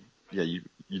 maybe, you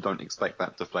don't expect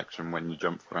that deflection when you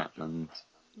jump for it, and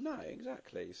No,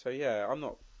 exactly. So yeah, I'm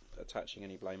not attaching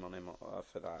any blame on him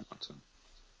for that.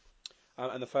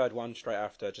 And the third one straight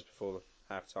after, just before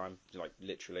half time, like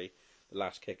literally the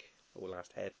last kick or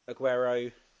last head.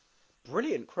 Aguero,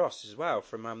 brilliant cross as well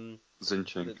from the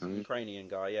Zinchenko. Ukrainian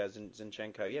guy, yeah,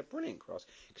 Zinchenko, yeah, brilliant cross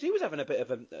because he was having a bit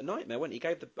of a nightmare, wasn't he? He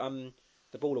gave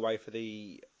the ball away for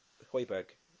the Højbjerg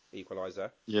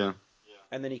equaliser, Yeah.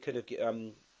 and then he could have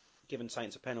given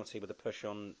Saints a penalty with a push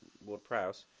on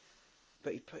Ward-Prowse.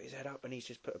 But he put his head up and he's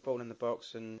just put a ball in the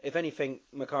box. And if anything,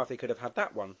 McCarthy could have had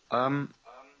that one.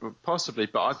 Well, possibly,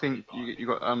 but I think you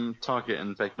got Target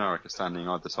and Bednarek are standing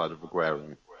either side of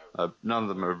Aguero. None of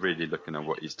them are really looking at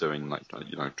what he's doing, like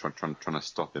trying to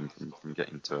stop him from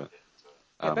getting to it.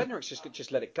 Yeah, Bednarek's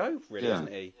just let it go, really, Yeah.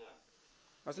 hasn't he?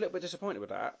 I was a little bit disappointed with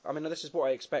that. I mean, this is what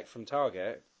I expect from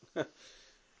Target. But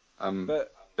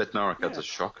Bednarek had yeah, a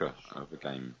shocker of a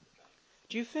game.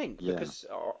 do you think? Yeah. Because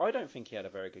I don't think he had a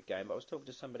very good game. But I was talking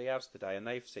to somebody else today, and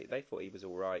they thought he was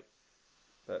all right.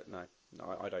 But no,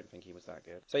 I don't think he was that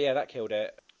good. So yeah, that killed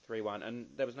it. 3-1, and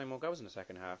there was no more goals in the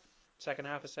second half. Second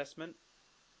half assessment.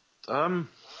 Um,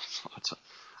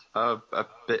 a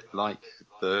bit like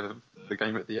the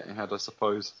game at the Etihad, I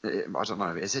suppose. I don't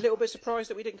know. Is A it? little bit surprised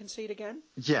that we didn't concede again.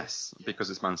 Yes, because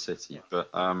it's Man City, Yeah. but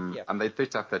Yeah. and they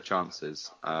did have their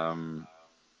chances.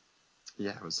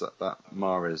 Yeah, it was that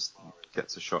Mahrez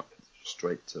gets a shot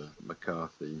straight to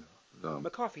McCarthy.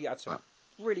 McCarthy had some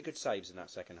But, really good saves in that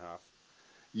second half.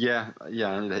 yeah,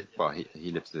 and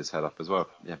he lifted his head up as well.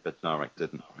 Yeah, but Narek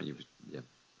didn't. I mean, he was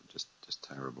just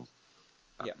terrible.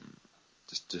 Yeah.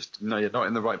 Just no, you're not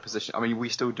in the right position. I mean, we're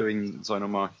still doing zonal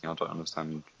marking. I don't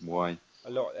understand why.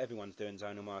 Everyone's doing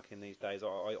zonal marking these days.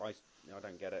 I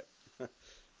don't get it.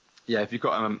 Yeah, if you've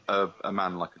got a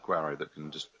man like Aguero that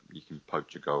you can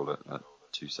poach a goal at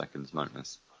 2 seconds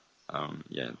notice. I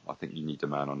think you need a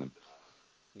man on him.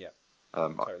 Yeah. I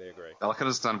Totally agree. can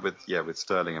understand with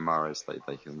Sterling and Mahrez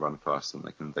they can run fast and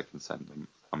they can send them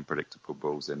unpredictable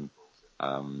balls in.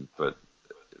 But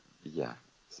yeah,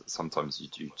 sometimes you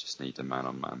do just need a man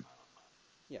on man.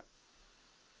 Yeah.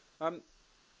 I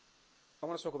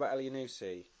want to talk about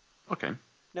Elyounoussi. Okay.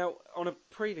 Now, on a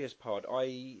previous pod,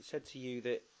 I said to you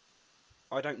that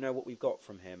I don't know what we've got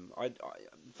from him.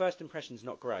 First impression's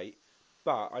not great,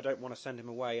 but I don't want to send him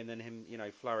away and then him,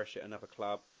 flourish at another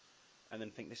club and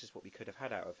then think this is what we could have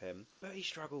had out of him. But he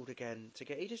struggled again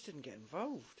he just didn't get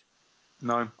involved.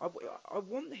 No. I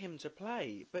want him to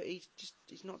play, but he's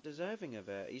not deserving of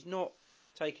it. He's not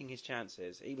taking his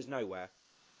chances. He was nowhere.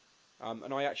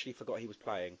 And I actually forgot he was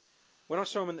playing. When I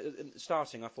saw him in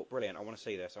starting, I thought, brilliant, I want to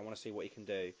see this. I want to see what he can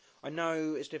do. I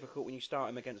know it's difficult when you start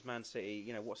him against Man City.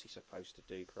 What's he supposed to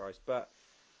do, Christ? But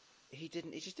he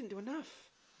just didn't do enough.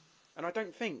 And I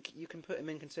don't think you can put him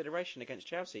in consideration against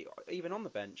Chelsea. Even on the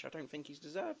bench, I don't think he's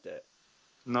deserved it.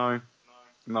 No.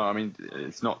 I mean,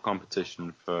 it's not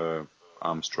competition for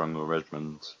Armstrong or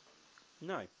Redmond.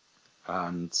 No.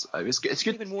 And it's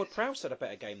good. Even Ward-Prowse had a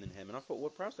better game than him, and I thought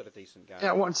Ward-Prowse had a decent game.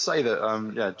 Yeah, I wanted to say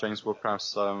that. James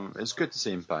Ward-Prowse. It's good to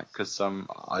see him back because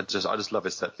I just love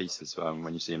his set pieces.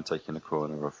 When you see him taking a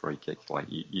corner or a free kick, like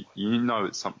you know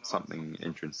it's something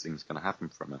interesting is going to happen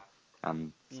from it,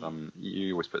 and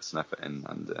you always put some effort in,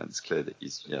 and it's clear that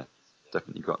he's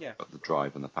definitely got the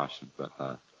drive and the passion.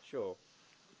 But sure.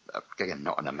 Again,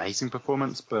 not an amazing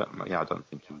performance, but I don't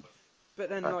think he. But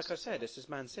then, like I said, this is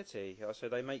Man City, so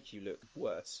they make you look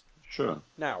worse. Sure.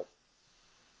 Now,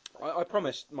 I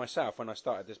promised myself when I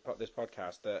started this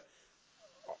podcast that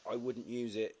I wouldn't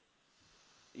use it,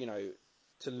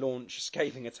 to launch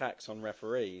scathing attacks on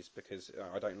referees because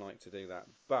I don't like to do that.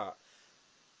 But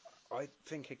I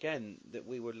think again that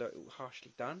we were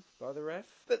harshly done by the ref.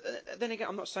 But then again,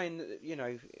 I'm not saying that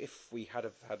if we had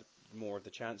had more of the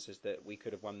chances that we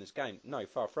could have won this game. No,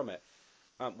 far from it.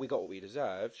 We got what we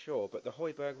deserved, sure, but the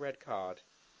Højbjerg red card.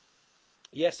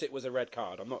 Yes, it was a red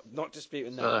card. I'm not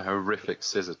disputing that. A horrific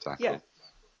scissor tackle. Yeah,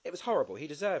 it was horrible. He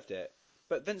deserved it.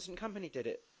 But Vincent Kompany did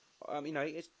it.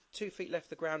 It's 2 feet left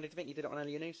the ground. I think he did it on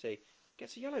Elyounoussi.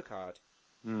 Gets a yellow card.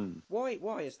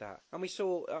 Why is that? And we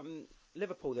saw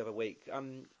Liverpool the other week.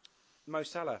 Mo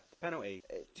Salah, the penalty.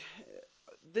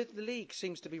 The league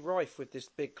seems to be rife with this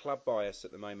big club bias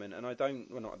at the moment, and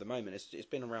not at the moment. It's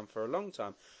been around for a long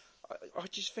time. I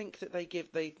just think that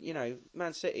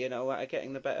Man City and all that are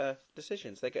getting the better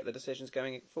decisions. They get the decisions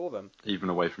going for them. Even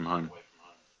away from home.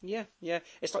 Yeah.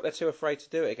 It's like they're too afraid to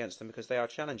do it against them because they are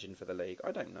challenging for the league.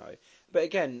 I don't know. But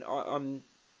again,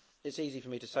 it's easy for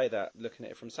me to say that looking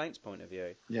at it from Saints' point of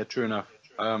view. Yeah, true enough.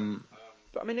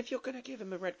 But I mean, if you're going to give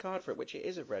him a red card for it, which it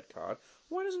is a red card,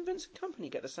 why doesn't Vincent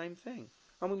Kompany get the same thing?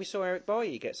 I mean, we saw Eric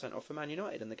Bailly get sent off for Man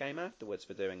United in the game afterwards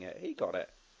for doing it. He got it.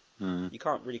 You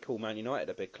can't really call Man United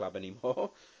a big club anymore.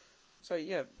 So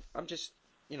yeah, I'm just,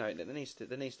 there needs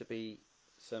to be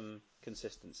some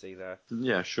consistency there.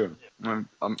 Yeah, sure.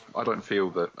 I don't feel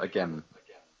that, again,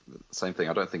 same thing.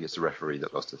 I don't think it's the referee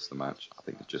that lost us the match. I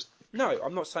think it's just... No,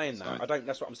 I'm not saying that. Sorry. I don't.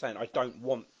 That's what I'm saying. I don't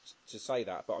want to say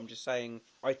that, but I'm just saying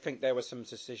I think there were some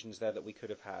decisions there that we could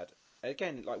have had.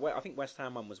 Again, I think West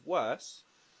Ham one was worse,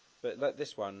 but like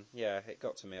this one, yeah, it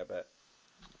got to me a bit.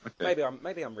 Okay.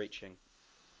 Maybe I'm reaching.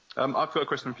 I've got a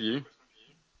question for you.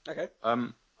 Okay.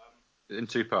 In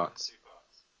two parts.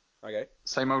 Okay.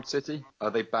 Same old City?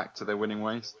 Are they back to their winning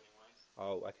ways?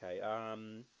 Oh, okay.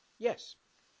 Yes.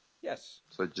 Yes.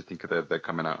 So do you think they're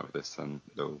coming out of this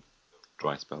little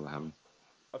dry spell they're having?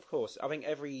 Of course. I think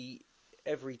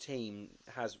every team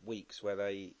has weeks where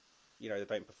they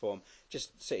don't perform.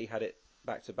 Just City had it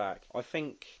back to back. I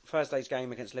think Thursday's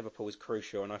game against Liverpool is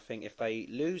crucial, and I think if they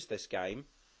lose this game,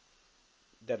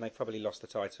 then they've probably lost the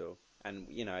title. And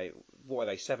what are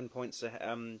they? 7 points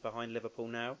behind Liverpool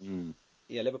now.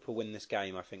 Yeah, Liverpool win this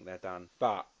game, I think they're done.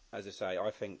 But as I say, I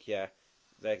think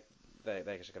they're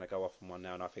just going to go off on one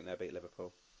now, and I think they'll beat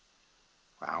Liverpool.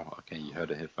 Wow. Okay, you heard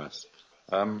it here first.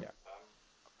 Yeah.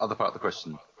 Other part of the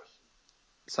question.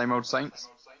 Same old Saints?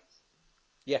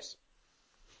 Yes.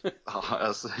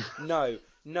 No.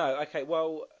 Okay.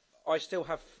 Well, I still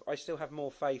have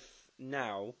more faith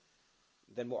now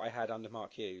than what I had under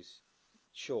Mark Hughes.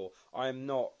 Sure, I am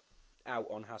not out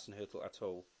on Hasenhüttl at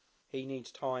all. He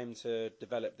needs time to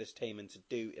develop this team and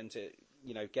to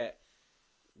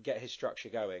get his structure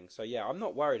going. So yeah, I'm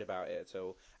not worried about it at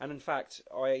all. And in fact,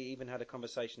 I even had a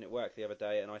conversation at work the other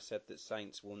day, and I said that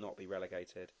Saints will not be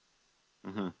relegated.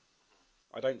 Mm-hmm.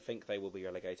 I don't think they will be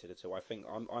relegated at all. I think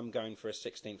I'm going for a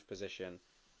 16th position,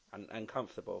 and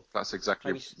comfortable. That's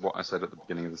exactly Maybe, what I said at the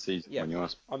beginning of the season yeah. when you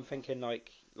asked. I'm thinking like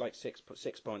 6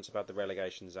 points above the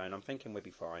relegation zone. I'm thinking we'll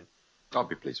be fine. I'll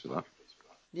be pleased with that.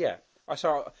 Yeah, I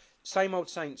saw same old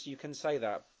Saints. You can say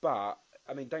that, but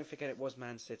I mean, don't forget it was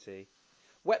Man City.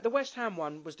 The West Ham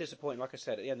one was disappointing. Like I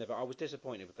said at the end of it, I was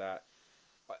disappointed with that.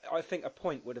 I think a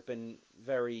point would have been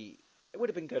It would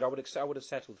have been good. I would have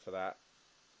settled for that,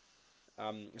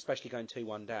 especially going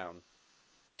 2-1 down.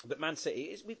 But Man City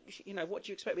is, what do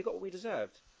you expect? We got what we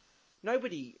deserved. No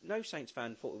Saints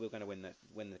fan thought we were going to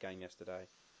win the game yesterday.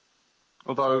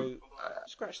 Although, So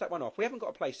scratch that one off. We haven't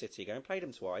got to play City again. Played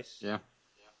them twice. yeah.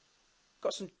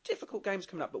 Got some difficult games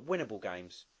coming up, but winnable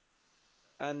games.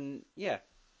 And yeah,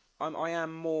 I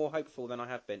am more hopeful than I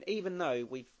have been, even though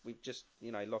we've just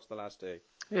lost the last two.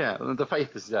 Yeah, the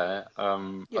faith is there.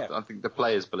 Yeah, I think the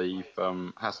players believe,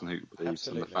 Hasenhüttl believes,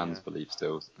 and the absolutely. fans Yeah. believe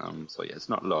still. So yeah, it's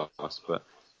not lost, but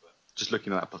just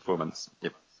looking at that performance,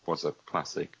 it was a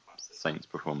classic Saints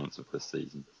performance of this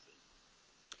season.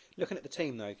 Looking at the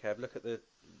team though, Kev, look at the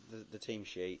team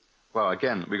sheet Well,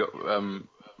 again, we got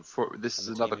this and is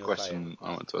the another team you're playing. question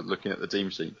I want to looking at the team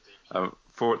sheet.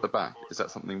 Four at the back, is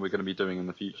that something we're going to be doing in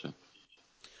the future?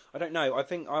 I don't know. I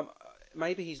think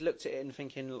maybe he's looked at it and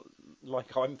thinking,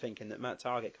 like I'm thinking, that Matt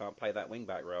Targett can't play that wing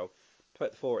back role.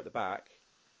 Put 4 at the back,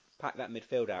 pack that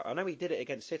midfield out. I know he did it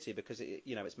against City because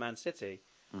it's Man City.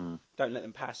 Don't let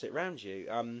them pass it round you.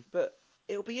 But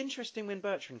it'll be interesting when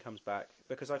Bertrand comes back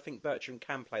because I think Bertrand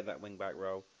can play that wing back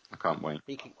role. I can't wait.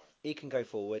 He can go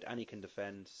forward and he can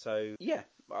defend. So yeah,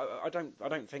 I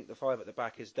don't think the 5 at the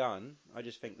back is done. I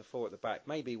just think the 4 at the back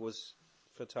maybe was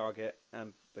for Target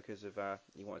and because of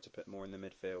he wanted to put more in the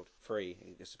midfield, 3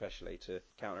 especially to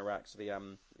counteract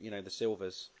the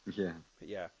Silvers. Yeah. But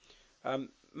yeah,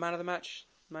 man of the match,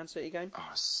 Man City game.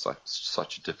 Oh,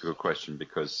 such a difficult question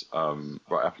because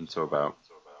right up until about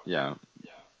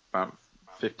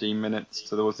 15 minutes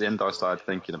towards the end, I started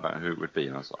thinking about who it would be,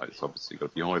 and I was like, it's obviously got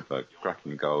to be Højbjerg.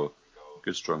 Cracking goal,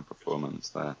 good strong performance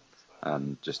there,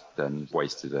 and just then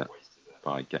wasted it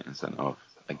by getting sent off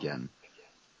again.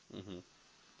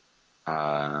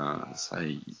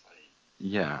 So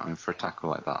yeah, I mean, for a tackle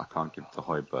like that, I can't give it to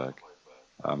Højbjerg.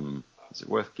 Is it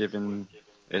worth giving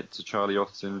it to Charlie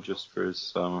Austin just for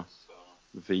his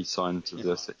V sign to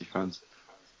the City fans?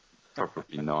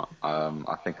 Probably not.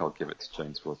 I think I'll give it to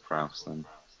James Ward-Prowse then.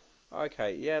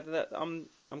 Okay, yeah, I'm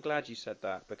glad you said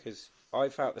that because I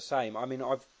felt the same. I mean,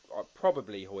 I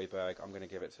probably Højbjerg I'm going to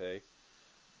give it to.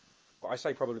 But I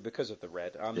say probably because of the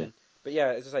red. Yeah. But yeah,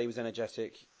 as I say, he was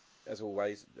energetic as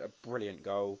always. A brilliant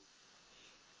goal.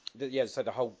 So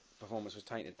the whole performance was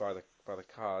tainted by the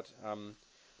card.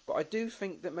 But I do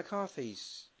think that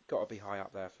McCarthy's got to be high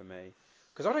up there for me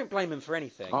because I don't blame him for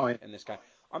anything Oh, yeah. in this game.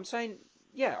 I'm saying,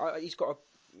 yeah, he's got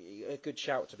a good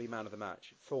shout to be man of the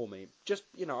match for me. Just,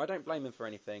 I don't blame him for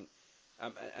anything.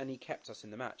 And he kept us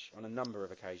in the match on a number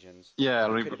of occasions. Yeah, I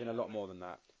And it mean, could have been a lot more than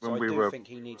that. So when I we do were think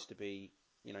he needs to be,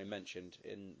 mentioned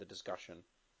in the discussion.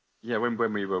 yeah when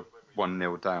we were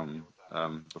 1-0 down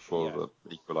before Yeah.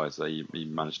 the equaliser, he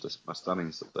managed a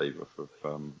stunning save off of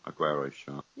Aguero's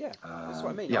shot. Yeah, that's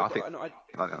what I mean. Yeah, I think I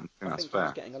that's think he was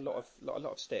fair. getting a lot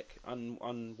of stick,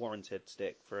 unwarranted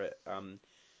stick for it.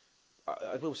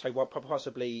 I will say,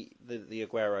 possibly the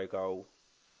Aguero goal.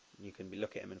 You can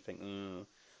look at him and think,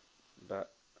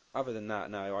 but other than that,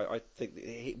 no. I think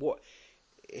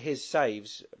his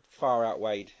saves far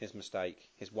outweighed his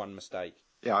one mistake.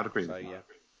 Yeah, I'd agree So with you.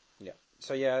 yeah.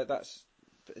 So yeah, that's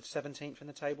 17th in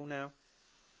the table now.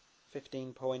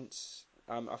 15 points.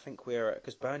 I think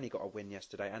because Burnley got a win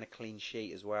yesterday and a clean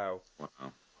sheet as well.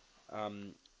 Wow.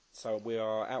 So we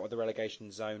are out of the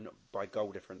relegation zone by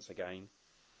goal difference again.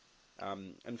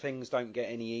 And things don't get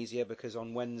any easier because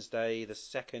on Wednesday, the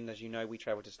 2nd, as you know, we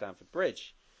travel to Stamford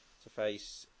Bridge to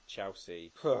face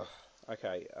Chelsea.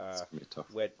 Okay, It's gonna be tough.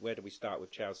 where do we start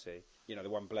with Chelsea? The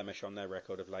one blemish on their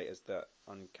record of late is that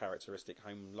uncharacteristic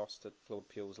home loss to Claude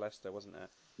Puel's Leicester, wasn't it?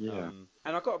 Yeah.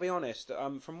 And I've got to be honest,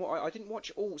 from what I didn't watch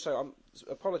all, so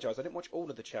I apologise, I didn't watch all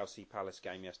of the Chelsea Palace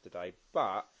game yesterday,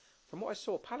 but from what I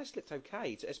saw, Palace looked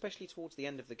okay, especially towards the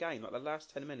end of the game. Like the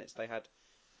last 10 minutes, they had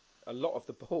a lot of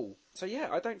the ball. So yeah,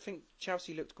 I don't think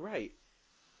Chelsea looked great,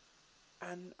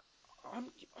 and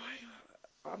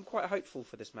I'm quite hopeful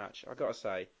for this match. I got to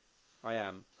say, I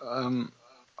am.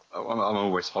 I'm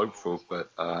always hopeful,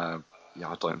 but yeah,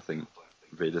 I don't think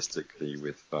realistically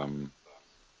with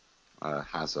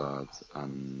Hazard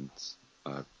and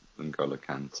N'Golo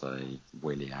Kante,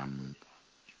 Willian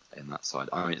in that side.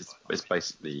 I mean, it's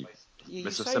basically You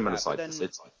it's a say similar that, but side to then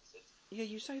City. yeah,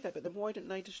 you say that, but then why didn't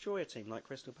they destroy a team like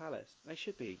Crystal Palace? They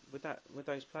should be with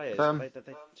those players. Um,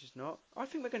 They just not. I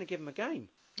think we're going to give them a game.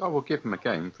 I will give him a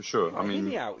game for sure. I Right, hear mean,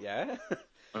 me out, yeah.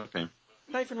 okay,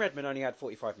 Nathan Redmond only had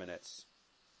 45 minutes,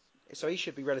 so he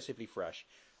should be relatively fresh.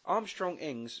 Armstrong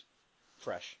Ings,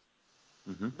 fresh.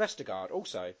 Vestergaard,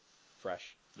 also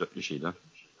fresh. Yoshida.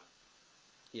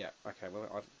 Yeah, okay, well,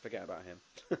 I forget about him.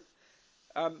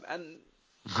 And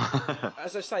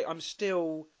as I say, I'm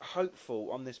still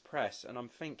hopeful on this press, and I'm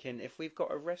thinking if we've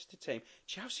got a rested team,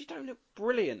 Chelsea don't look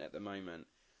brilliant at the moment.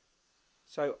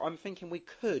 So I'm thinking we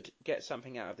could get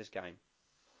something out of this game.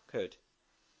 Could.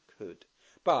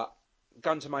 But,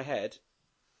 gun to my head,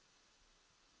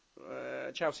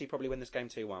 Chelsea probably win this game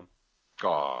 2-1.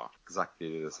 Oh,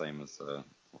 exactly the same as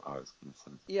what I was going to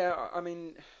say. Yeah, I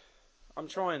mean, I'm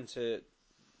trying to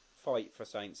fight for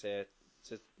Saints here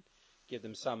to give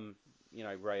them some,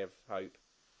 ray of hope.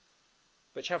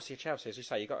 But Chelsea, as you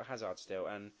say, you've got Hazard still,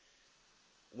 and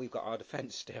we've got our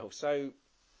defence still. So,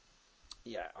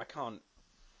 yeah, I can't.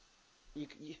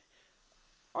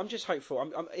 I'm just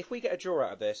hopeful. If we get a draw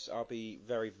out of this, I'll be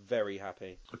very, very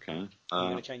happy. Okay. Are you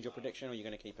going to change your prediction, or are you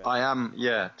going to keep it? I am,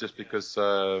 yeah, just because.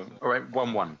 All right,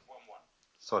 1-1.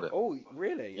 Sod it. Oh,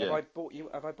 really? Yeah.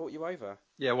 Have I bought you over?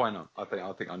 Yeah, why not? I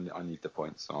need the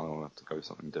points, so I'll have to go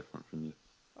something different from you.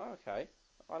 Oh, okay.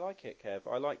 I like it, Kev.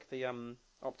 I like the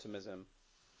optimism.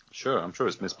 Sure, I'm sure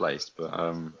it's misplaced, but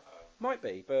Might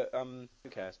be, but who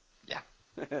cares? yeah.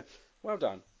 Well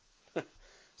done.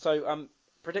 So,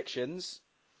 predictions.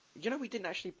 We didn't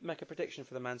actually make a prediction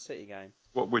for the Man City game.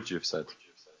 What would you have said?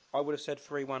 I would have said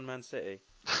 3-1 Man City.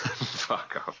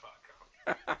 Fuck off.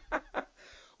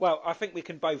 Well, I think we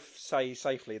can both say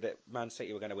safely that Man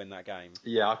City were going to win that game.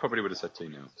 Yeah, I probably would have said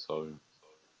 2-0. So.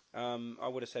 I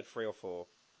would have said 3 or 4.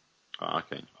 Oh,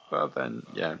 okay. Well then,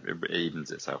 yeah, it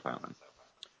evens itself out then.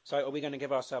 So, are we going to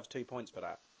give ourselves 2 points for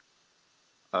that?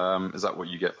 Is that what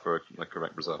you get for a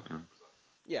correct result?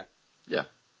 Yeah. Yeah.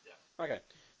 Okay.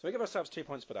 So we give ourselves 2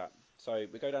 points for that. So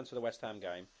we go down to the West Ham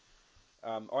game.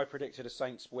 I predicted a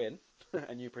Saints win,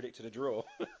 and you predicted a draw.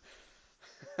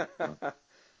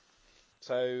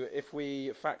 So if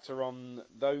we factor on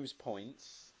those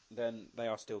points, then they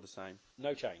are still the same.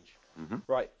 No change. Mm-hmm.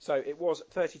 Right, so it was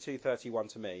 32-31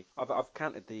 to me. I've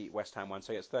counted the West Ham one,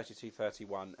 so it's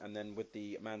 32-31, and then with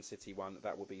the Man City one,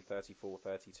 that will be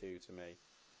 34-32 to me.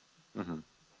 Mm-hmm.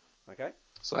 Okay?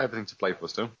 So everything to play for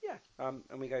still. Yeah.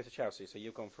 And we go to Chelsea. So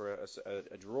you've gone for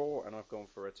a draw, and I've gone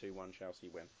for a 2-1 Chelsea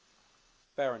win.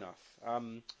 Fair enough.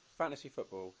 Fantasy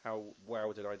football. How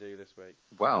well did I do this week?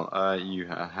 Well, you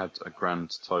had a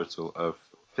grand total of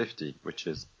 50, which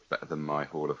is better than my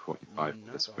haul of 45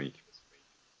 this week.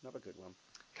 Another good one.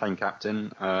 Kane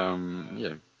captain.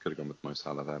 Yeah, could have gone with Mo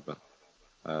Salah there,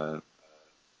 but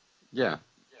yeah,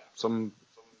 some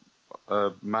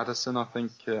Madison, I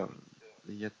think,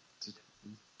 he, had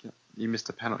he missed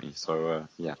a penalty. So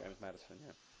yeah. James Maddison,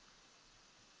 yeah.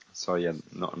 So yeah,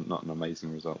 not an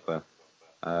amazing result there.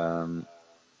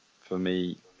 For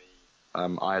me,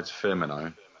 I had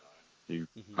Firmino, who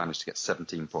managed to get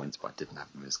 17 points, but I didn't have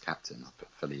him as captain. I put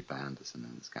Felipe Anderson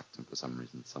in as captain for some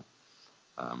reason. So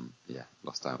yeah,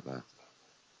 lost out there.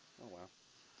 Oh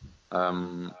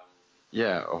wow.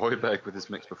 Yeah, Højbjerg with his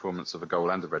mixed performance of a goal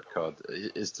and a red card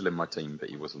is still in my team, but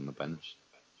he was on the bench.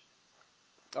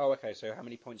 Oh, okay. So how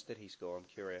many points did he score? I'm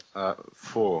curious.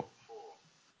 4.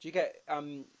 Do you get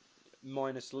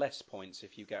minus less points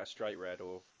if you get a straight red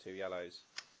or 2 yellows?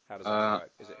 How does that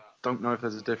work? Is it Don't know if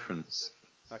there's a difference.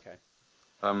 okay?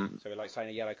 Um, So we're like saying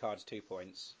a yellow card's 2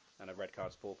 points and a red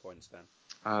card's 4 points then,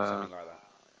 uh, something like that.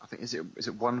 I think is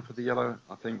it 1 for the yellow?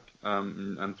 I think,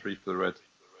 and 3 for the red.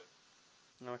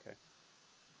 Oh, okay.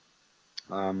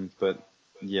 But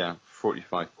yeah,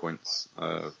 45 points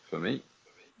for me.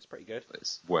 That's pretty good.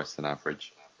 It's worse than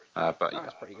average. But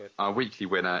That's pretty good. our weekly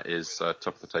winner is top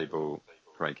of the table,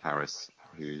 Craig Harris,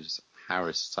 who's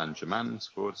Paris Saint-Germain,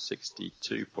 scored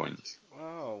 62 points.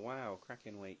 Oh wow,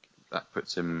 cracking week. That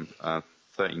puts him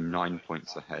 39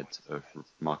 points ahead of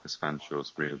Marcus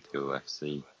Fanshaw's Real Deal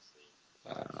FC.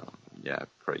 Yeah,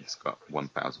 Craig's got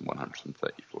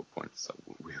 1,134 points, so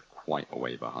we're quite a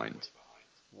way behind.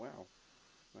 Wow.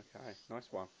 Okay, nice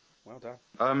one. Well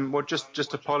done. Well,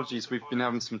 just apologies. We've been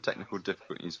having some technical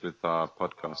difficulties with our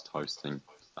podcast hosting,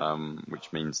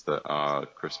 which means that our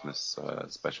Christmas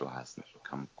special hasn't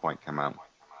quite come out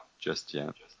just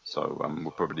yet. So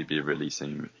we'll probably be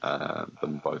releasing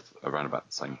them both around about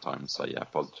the same time. So yeah,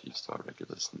 apologies to our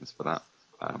regular listeners for that.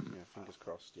 Yeah, fingers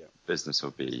crossed. Yeah. Business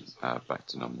will be back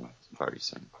to normal very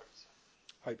soon.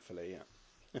 Hopefully, yeah.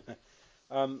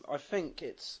 I think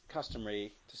it's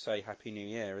customary to say Happy New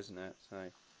Year, isn't it?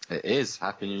 So It is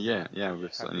Happy New Year. Yeah, we've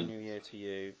Happy certainly. New Year to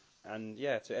you, and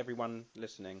yeah, to everyone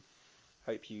listening.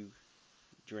 Hope you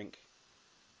drink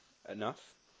enough.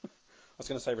 I was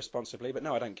going to say responsibly, but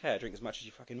no, I don't care. Drink as much as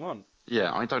you fucking want.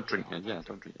 Yeah, I don't drink. Yeah, I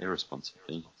don't drink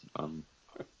irresponsibly.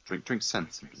 Drink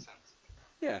sensibly.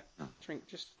 Yeah, drink.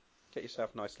 Just get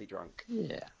yourself nicely drunk.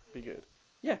 Yeah. Be good.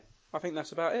 Yeah, I think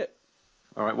that's about it.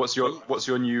 All right. What's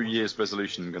your New Year's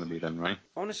resolution going to be then, Ray?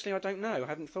 Honestly, I don't know. I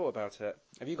haven't thought about it.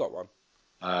 Have you got one?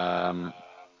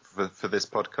 For this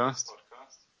podcast?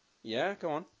 Yeah,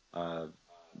 go on.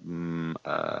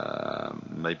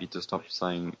 Maybe to stop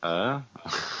saying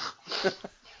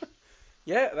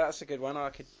Yeah, that's a good one. I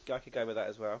could go with that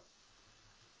as well.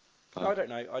 I don't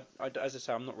know. As I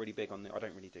say, I'm not really big on I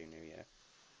don't really do New Year,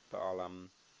 but I'll.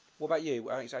 What about you?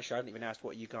 Actually, I hadn't even asked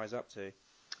what are you guys up to.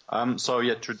 So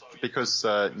yeah, because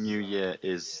New Year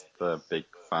is the big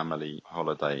family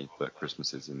holiday that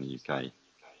Christmas is in the UK.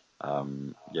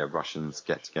 Yeah, Russians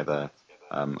get together.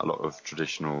 A lot of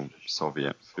traditional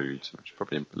Soviet food, which is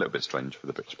probably a little bit strange for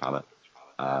the British palate.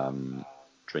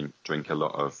 Drink a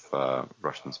lot of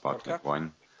Russian sparkling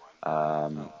wine.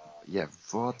 Yeah,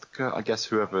 vodka. I guess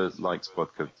whoever likes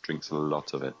vodka drinks a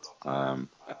lot of it.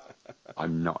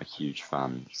 I'm not a huge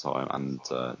fan, and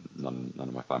none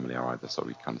of my family are either, so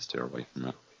we kind of steer away from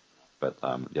it. But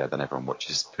yeah, then everyone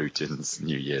watches Putin's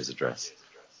New Year's address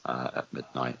at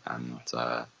midnight and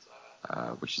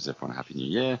wishes everyone a Happy New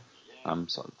Year.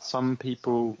 So some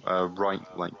people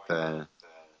write like their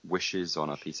wishes on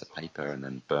a piece of paper and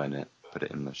then burn it, put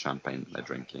it in the champagne that they're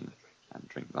drinking, and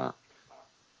drink that.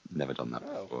 Never done that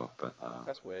before, but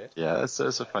that's weird. Yeah, it's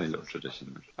a funny little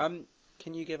tradition.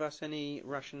 Can you give us any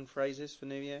Russian phrases for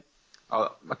New Year? I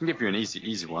can give you an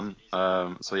easy one.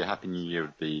 So your Happy New Year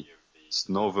would be "S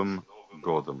Novым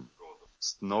Годом."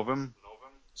 S Novым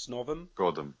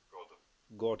Годом.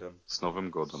 Godom. S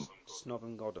Novым Годом. S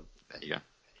Novym Godom. There you go.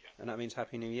 And that means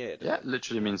Happy New Year, does Yeah, it? it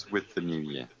literally means with the new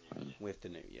year. With the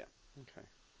new year. Okay.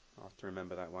 I'll have to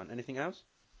remember that one. Anything else?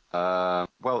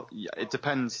 Well, yeah, it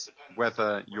depends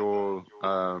whether you're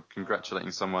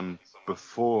congratulating someone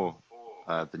before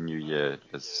the new year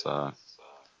has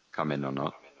come in or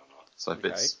not. So if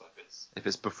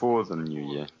it's before the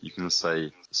new year, you can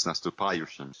say "S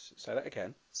наступающим." Say that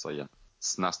again. So yeah,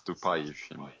 "S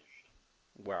наступающим."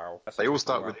 Wow. They all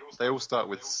start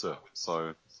with "s."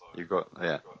 So you've got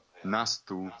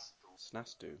 "Наступающим."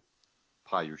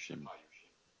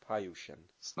 Payushin.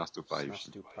 "S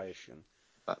наступающим." Snastupayushin.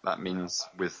 That means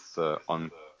with the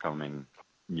oncoming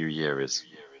new year is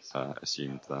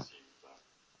assumed there.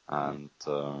 And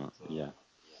yeah.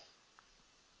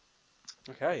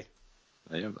 Okay.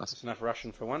 Yeah, that's enough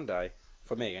Russian for one day.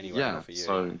 For me, anyway, yeah, not for you.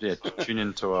 So yeah, tune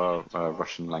into our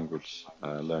Russian language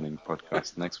learning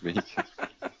podcast next week.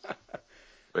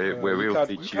 where You we'll you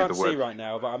teach you the can't see word. right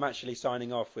now, but I'm actually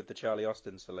signing off with the Charlie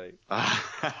Austin salute.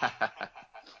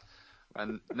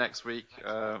 And next week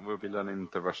we'll be learning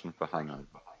the Russian for hangover.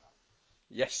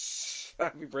 Yes,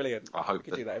 that'd be brilliant. I We hope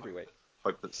could do that every week.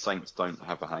 Saints don't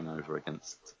have a hangover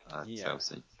against Yeah,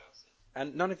 Chelsea.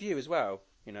 and none of you as well.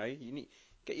 You know, you need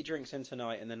get your drinks in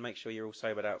tonight, and then make sure you're all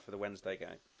sobered out for the Wednesday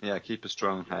game. Yeah, keep a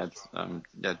strong head.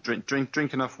 Yeah,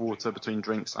 drink enough water between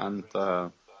drinks, and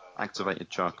activated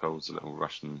charcoal's a little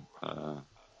Russian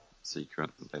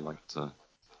secret that they like to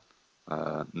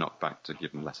knock back to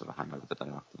give them less of a hangover the day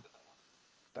after.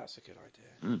 That's a good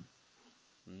idea.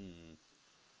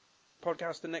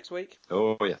 Podcasting next week.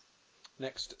 Oh yeah.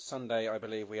 Next Sunday, I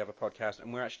believe we have a podcast,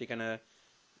 and we're actually going to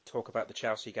talk about the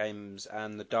Chelsea games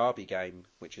and the Derby game,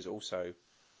 which is also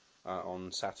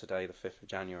on Saturday, the 5th of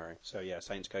January. So yeah,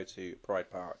 Saints go to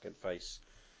Pride Park and face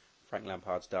Frank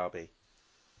Lampard's Derby.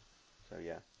 So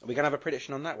yeah, are we going to have a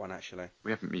prediction on that one, actually?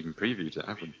 We haven't even previewed it,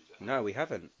 have we? No, we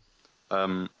haven't.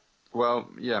 Well,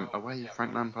 yeah, away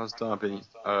Frank Lampard's derby.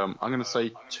 I'm going to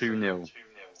say 2-0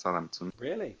 Southampton.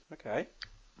 Really? Okay.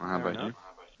 How Fair about enough.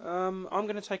 I'm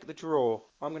going to take the draw.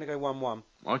 I'm going to go 1-1.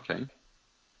 you? Okay.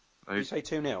 You say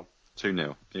 2-0?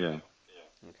 2-0, yeah.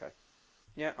 Okay.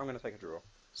 Yeah, I'm going to take a draw.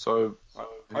 So,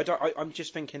 I'm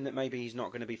just thinking that maybe he's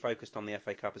not going to be focused on the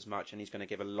FA Cup as much, and he's going to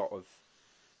give a lot of.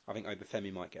 I think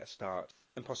Obafemi might get a start,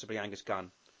 and possibly Angus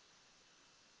Gunn.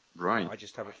 right. I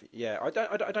just have I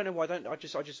don't know why. I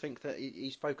just think that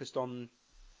he's focused on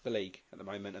the league at the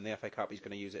moment, and the FA Cup. He's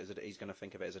going to use it he's going to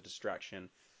think of it as a distraction.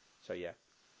 So yeah,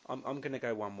 I'm going to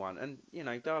go 1-1, and you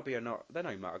know Derby they're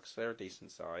no mugs. They're a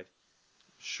decent side.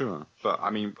 Sure. But, I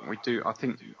mean, I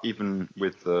think even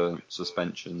with the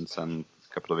suspensions and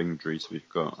a couple of injuries we've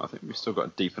got, I think we've still got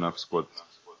a deep enough squad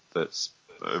that's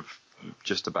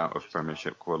just about of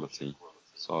Premiership quality.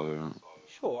 So,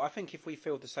 Sure, I think if we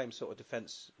field the same sort of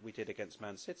defence we did against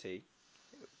Man City,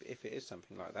 if it is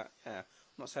something like that, yeah.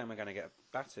 I'm not saying we're going to get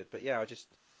battered, but yeah,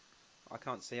 I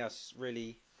can't see us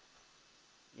really,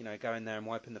 going there and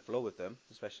wiping the floor with them,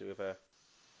 especially with a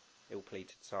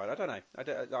ill-pleated side. I don't know.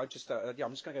 I'm just going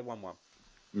to go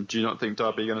 1-1. do you not think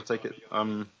Derby are going to take it?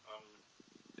 Do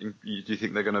you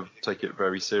think they're going to take it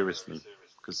very seriously? Of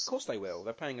Because, course they will.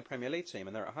 They're playing a Premier League team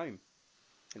and they're at home.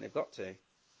 I think they've got to.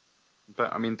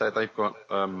 but I mean, they've got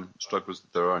struggles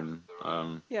of their own.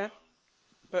 Yeah,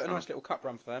 but a So, nice little cup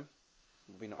run for them.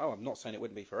 I'm not saying it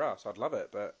wouldn't be for us. I'd love it,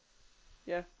 but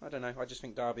yeah, I don't know. I just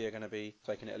think Derby are going to be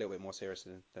taking it a little bit more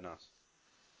seriously than us.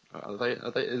 are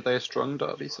they a strong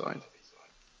Derby side?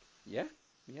 Yeah,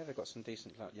 yeah, they've got some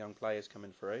decent young players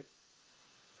coming through.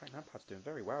 Frank Lampard's doing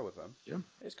very well with them. Yeah.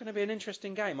 It's going to be an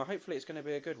interesting game. Hopefully, it's going to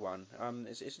be a good one.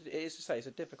 It is to say it's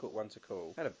a difficult one to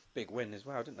call. They had a big win as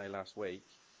well, didn't they, last week?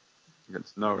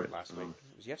 Against Not Norwich. last week.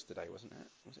 It was yesterday, wasn't it?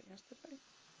 Was it yesterday?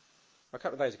 A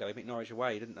couple of days ago, they beat Norwich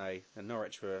away, didn't they? And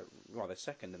Norwich were they're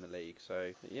second in the league.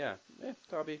 So yeah,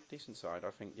 Derby, decent side,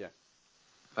 I think. Yeah.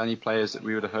 Any players that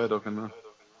we would have heard of in there?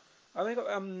 Oh,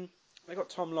 they got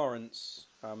Tom Lawrence,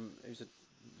 who's a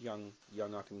young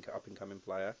up and coming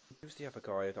player. Who's the other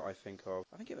guy that I think of?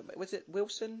 I think was it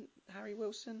Wilson, Harry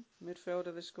Wilson,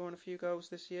 midfielder that's scoring a few goals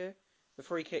this year. The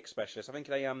free kick specialist. I think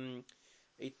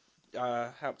he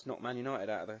helped knock Man United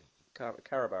out of the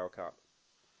Carabao Cup.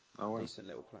 Oh, wow. Decent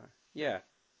little player. Yeah,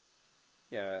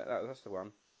 that's the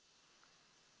one.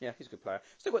 Yeah, he's a good player.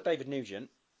 Still got David Nugent.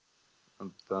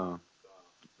 And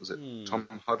was it Tom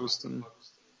Huddleston?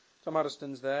 Tom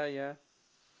Huddleston's there. Yeah,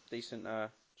 decent,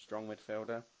 strong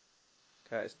midfielder.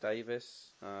 Curtis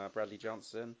Davis, Bradley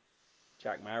Johnson,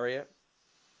 Jack Marriott.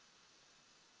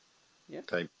 Yeah.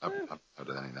 Okay, I've heard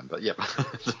of any of them, but yeah. Oh,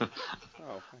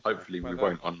 okay. Hopefully we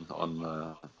won't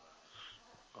on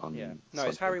Yeah. No,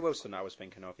 it's Sunday. Harry Wilson I was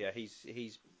thinking of. Yeah,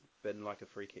 he's been like a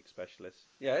free kick specialist.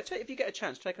 Yeah, if you get a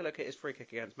chance, take a look at his free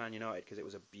kick against Man United because it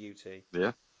was a beauty.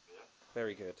 Yeah.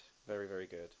 Very good. Very, very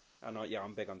good. And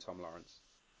I'm big on Tom Lawrence.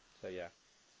 So yeah,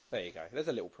 there you go. There's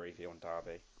a little preview on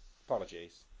Derby.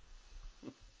 Apologies.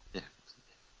 Yeah.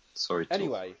 Sorry to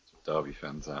Anyway. Derby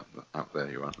fans out there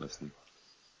who aren't listening.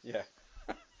 Yeah.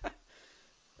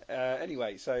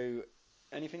 Anyway, so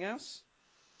anything else?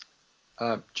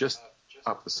 Just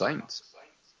up the Saints.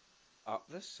 Up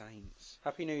the Saints.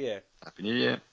 Happy New Year. Happy New Year.